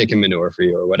creating that chicken manure for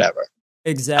you or whatever.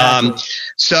 Exactly.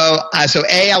 So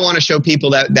I want to show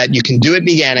people that you can do it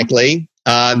veganically.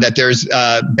 That there's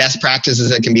best practices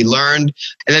that can be learned.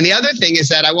 And then the other thing is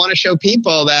that I want to show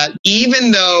people that even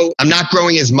though I'm not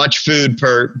growing as much food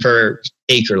per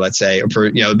acre, let's say, or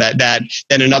per, that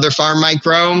another farm might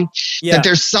grow, that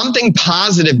there's something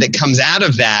positive that comes out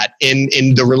of that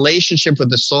in the relationship with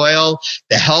the soil,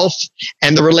 the health,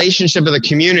 and the relationship of the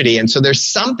community. And so there's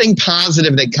something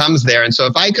positive that comes there. And so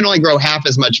if I can only grow half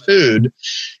as much food,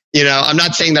 I'm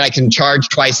not saying that I can charge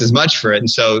twice as much for it and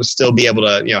so still be able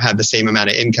to, have the same amount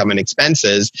of income and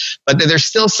expenses, but there's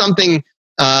still something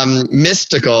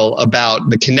mystical about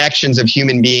the connections of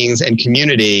human beings and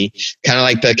community, kind of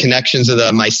like the connections of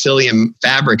the mycelium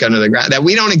fabric under the ground that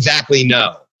we don't exactly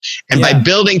know. And by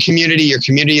building community, your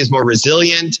community is more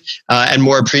resilient and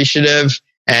more appreciative.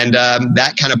 And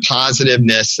that kind of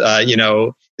positiveness,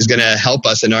 is going to help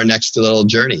us in our next little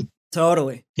journey.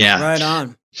 Totally. Yeah. Right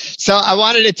on. So I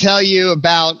wanted to tell you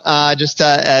about,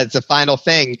 as a final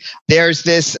thing, there's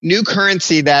this new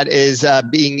currency that is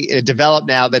being developed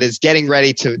now that is getting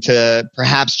ready to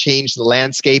perhaps change the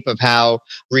landscape of how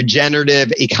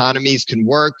regenerative economies can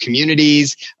work,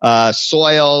 communities,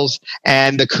 soils,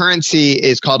 and the currency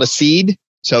is called a seed.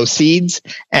 So seeds,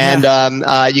 and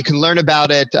you can learn about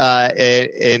it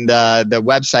in the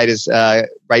website is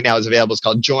right now is available. It's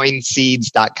called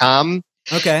joinseeds.com.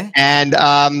 Okay.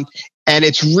 And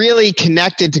it's really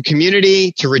connected to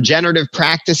community, to regenerative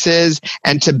practices,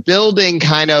 and to building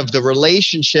kind of the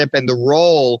relationship and the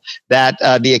role that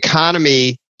the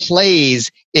economy plays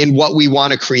in what we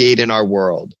want to create in our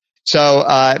world. So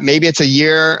maybe it's a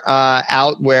year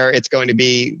out where it's going to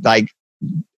be like,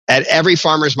 at every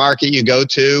farmer's market you go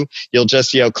to, you'll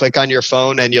just, click on your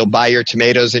phone and you'll buy your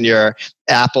tomatoes and your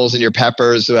apples and your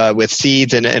peppers with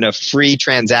seeds in a free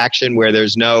transaction where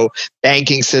there's no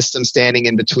banking system standing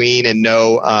in between and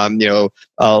no,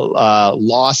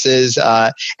 losses.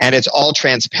 And it's all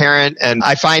transparent. And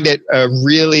I find it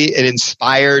really an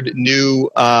inspired new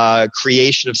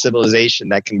creation of civilization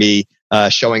that can be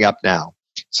showing up now.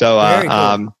 So,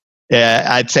 cool. Yeah,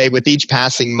 I'd say with each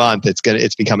passing month, it's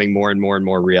becoming more and more and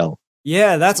more real.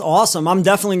 Yeah, that's awesome. I'm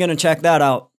definitely going to check that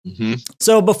out. Mm-hmm.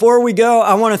 So before we go,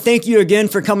 I want to thank you again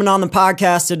for coming on the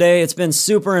podcast today. It's been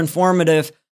super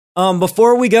informative.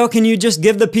 Before we go, can you just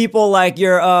give the people like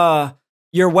your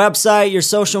website, your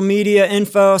social media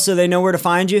info so they know where to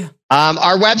find you?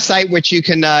 Our website, which you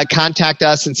can contact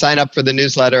us and sign up for the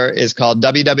newsletter, is called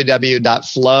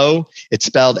www.flow. It's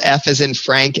spelled F as in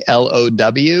Frank,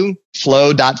 LOW,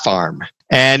 flow.farm.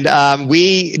 And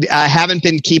we haven't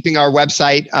been keeping our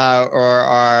website or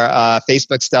our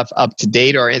Facebook stuff up to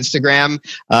date, or Instagram.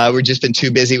 We've just been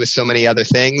too busy with so many other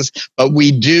things. But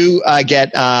we do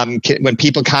get, when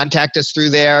people contact us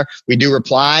through there, we do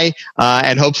reply.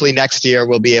 And hopefully next year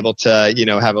we'll be able to,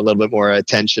 have a little bit more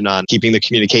attention on keeping the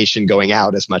communication going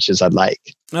out as much as I'd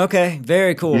like. Okay,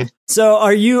 very cool. Mm-hmm. So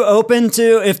are you open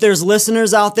to, if there's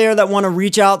listeners out there that want to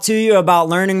reach out to you about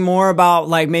learning more about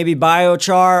like maybe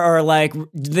biochar or like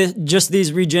just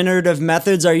these regenerative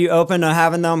methods, are you open to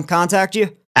having them contact you?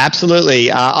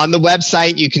 Absolutely. On the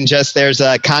website, you can there's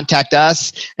a contact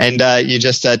us, and you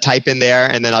just type in there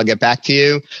and then I'll get back to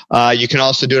you. You can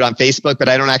also do it on Facebook, but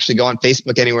I don't actually go on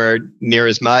Facebook anywhere near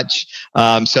as much.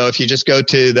 So if you just go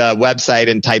to the website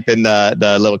and type in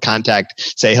the little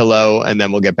contact, say hello, and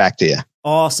then we'll get back to you.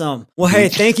 Awesome. Well, hey,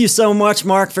 thank you so much,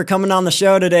 Mark, for coming on the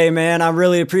show today, man. I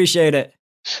really appreciate it.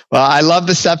 Well, I love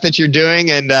the stuff that you're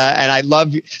doing, and I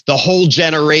love the whole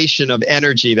generation of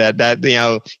energy that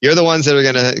you're the ones that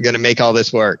are gonna make all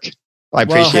this work. I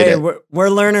appreciate it.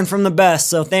 We're learning from the best,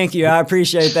 so thank you. I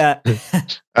appreciate that.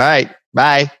 All right,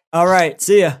 bye. All right,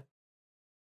 see ya.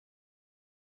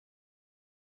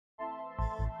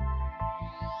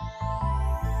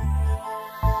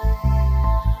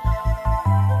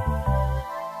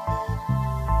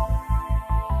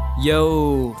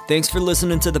 Yo, thanks for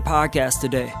listening to the podcast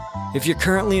today. If you're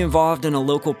currently involved in a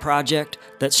local project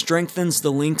that strengthens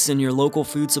the links in your local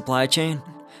food supply chain,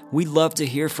 we'd love to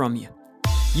hear from you.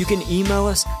 You can email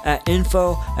us at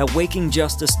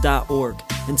info@wakingjustice.org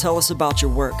and tell us about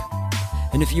your work.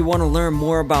 And if you want to learn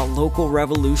more about local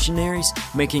revolutionaries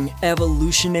making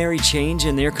evolutionary change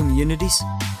in their communities,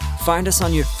 find us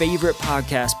on your favorite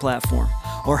podcast platform,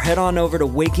 or head on over to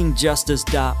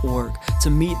wakingjustice.org to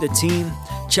meet the team,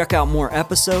 check out more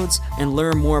episodes, and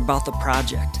learn more about the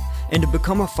project. And to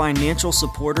become a financial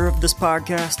supporter of this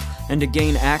podcast and to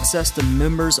gain access to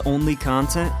members-only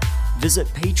content, visit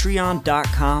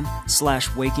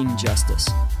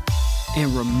patreon.com/wakingjustice.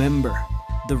 And remember,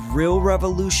 the real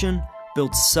revolution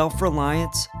builds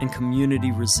self-reliance and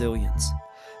community resilience.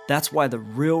 That's why the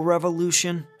real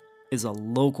revolution is a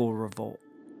local revolt.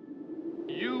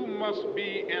 You must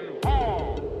be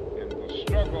involved in the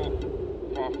struggle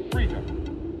for freedom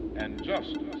and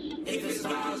justice. It is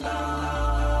my love.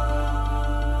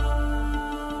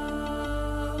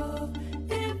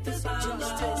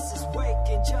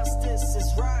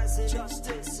 is rising.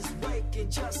 Justice is waking.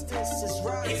 Justice is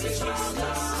rising. Justice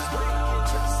is waking.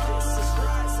 Justice is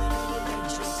rising. And it ain't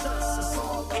just us, it's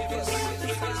all of us.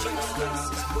 Justice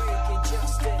is waking.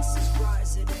 Justice is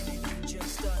rising. And it ain't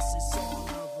just us, it's all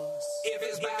of us. If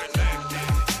it's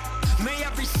may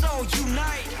every soul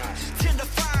unite, tend the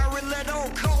fire and let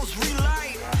old coals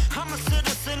relight. I'm a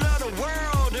citizen of the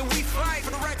world and we fight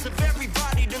for the rights of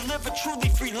everybody to live a truly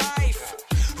free life.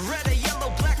 Red or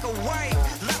yellow, black or white,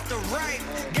 left or right,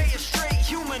 gay or straight,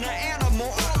 human or animal,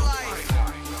 all life.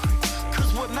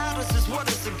 Cause what matters is what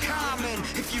is in common.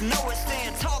 If you know it,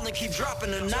 stand tall and keep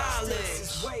dropping the knowledge.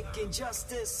 Justice is waking,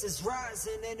 justice is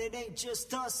rising, and it ain't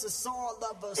just us, it's all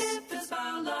of us. If it's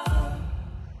about love.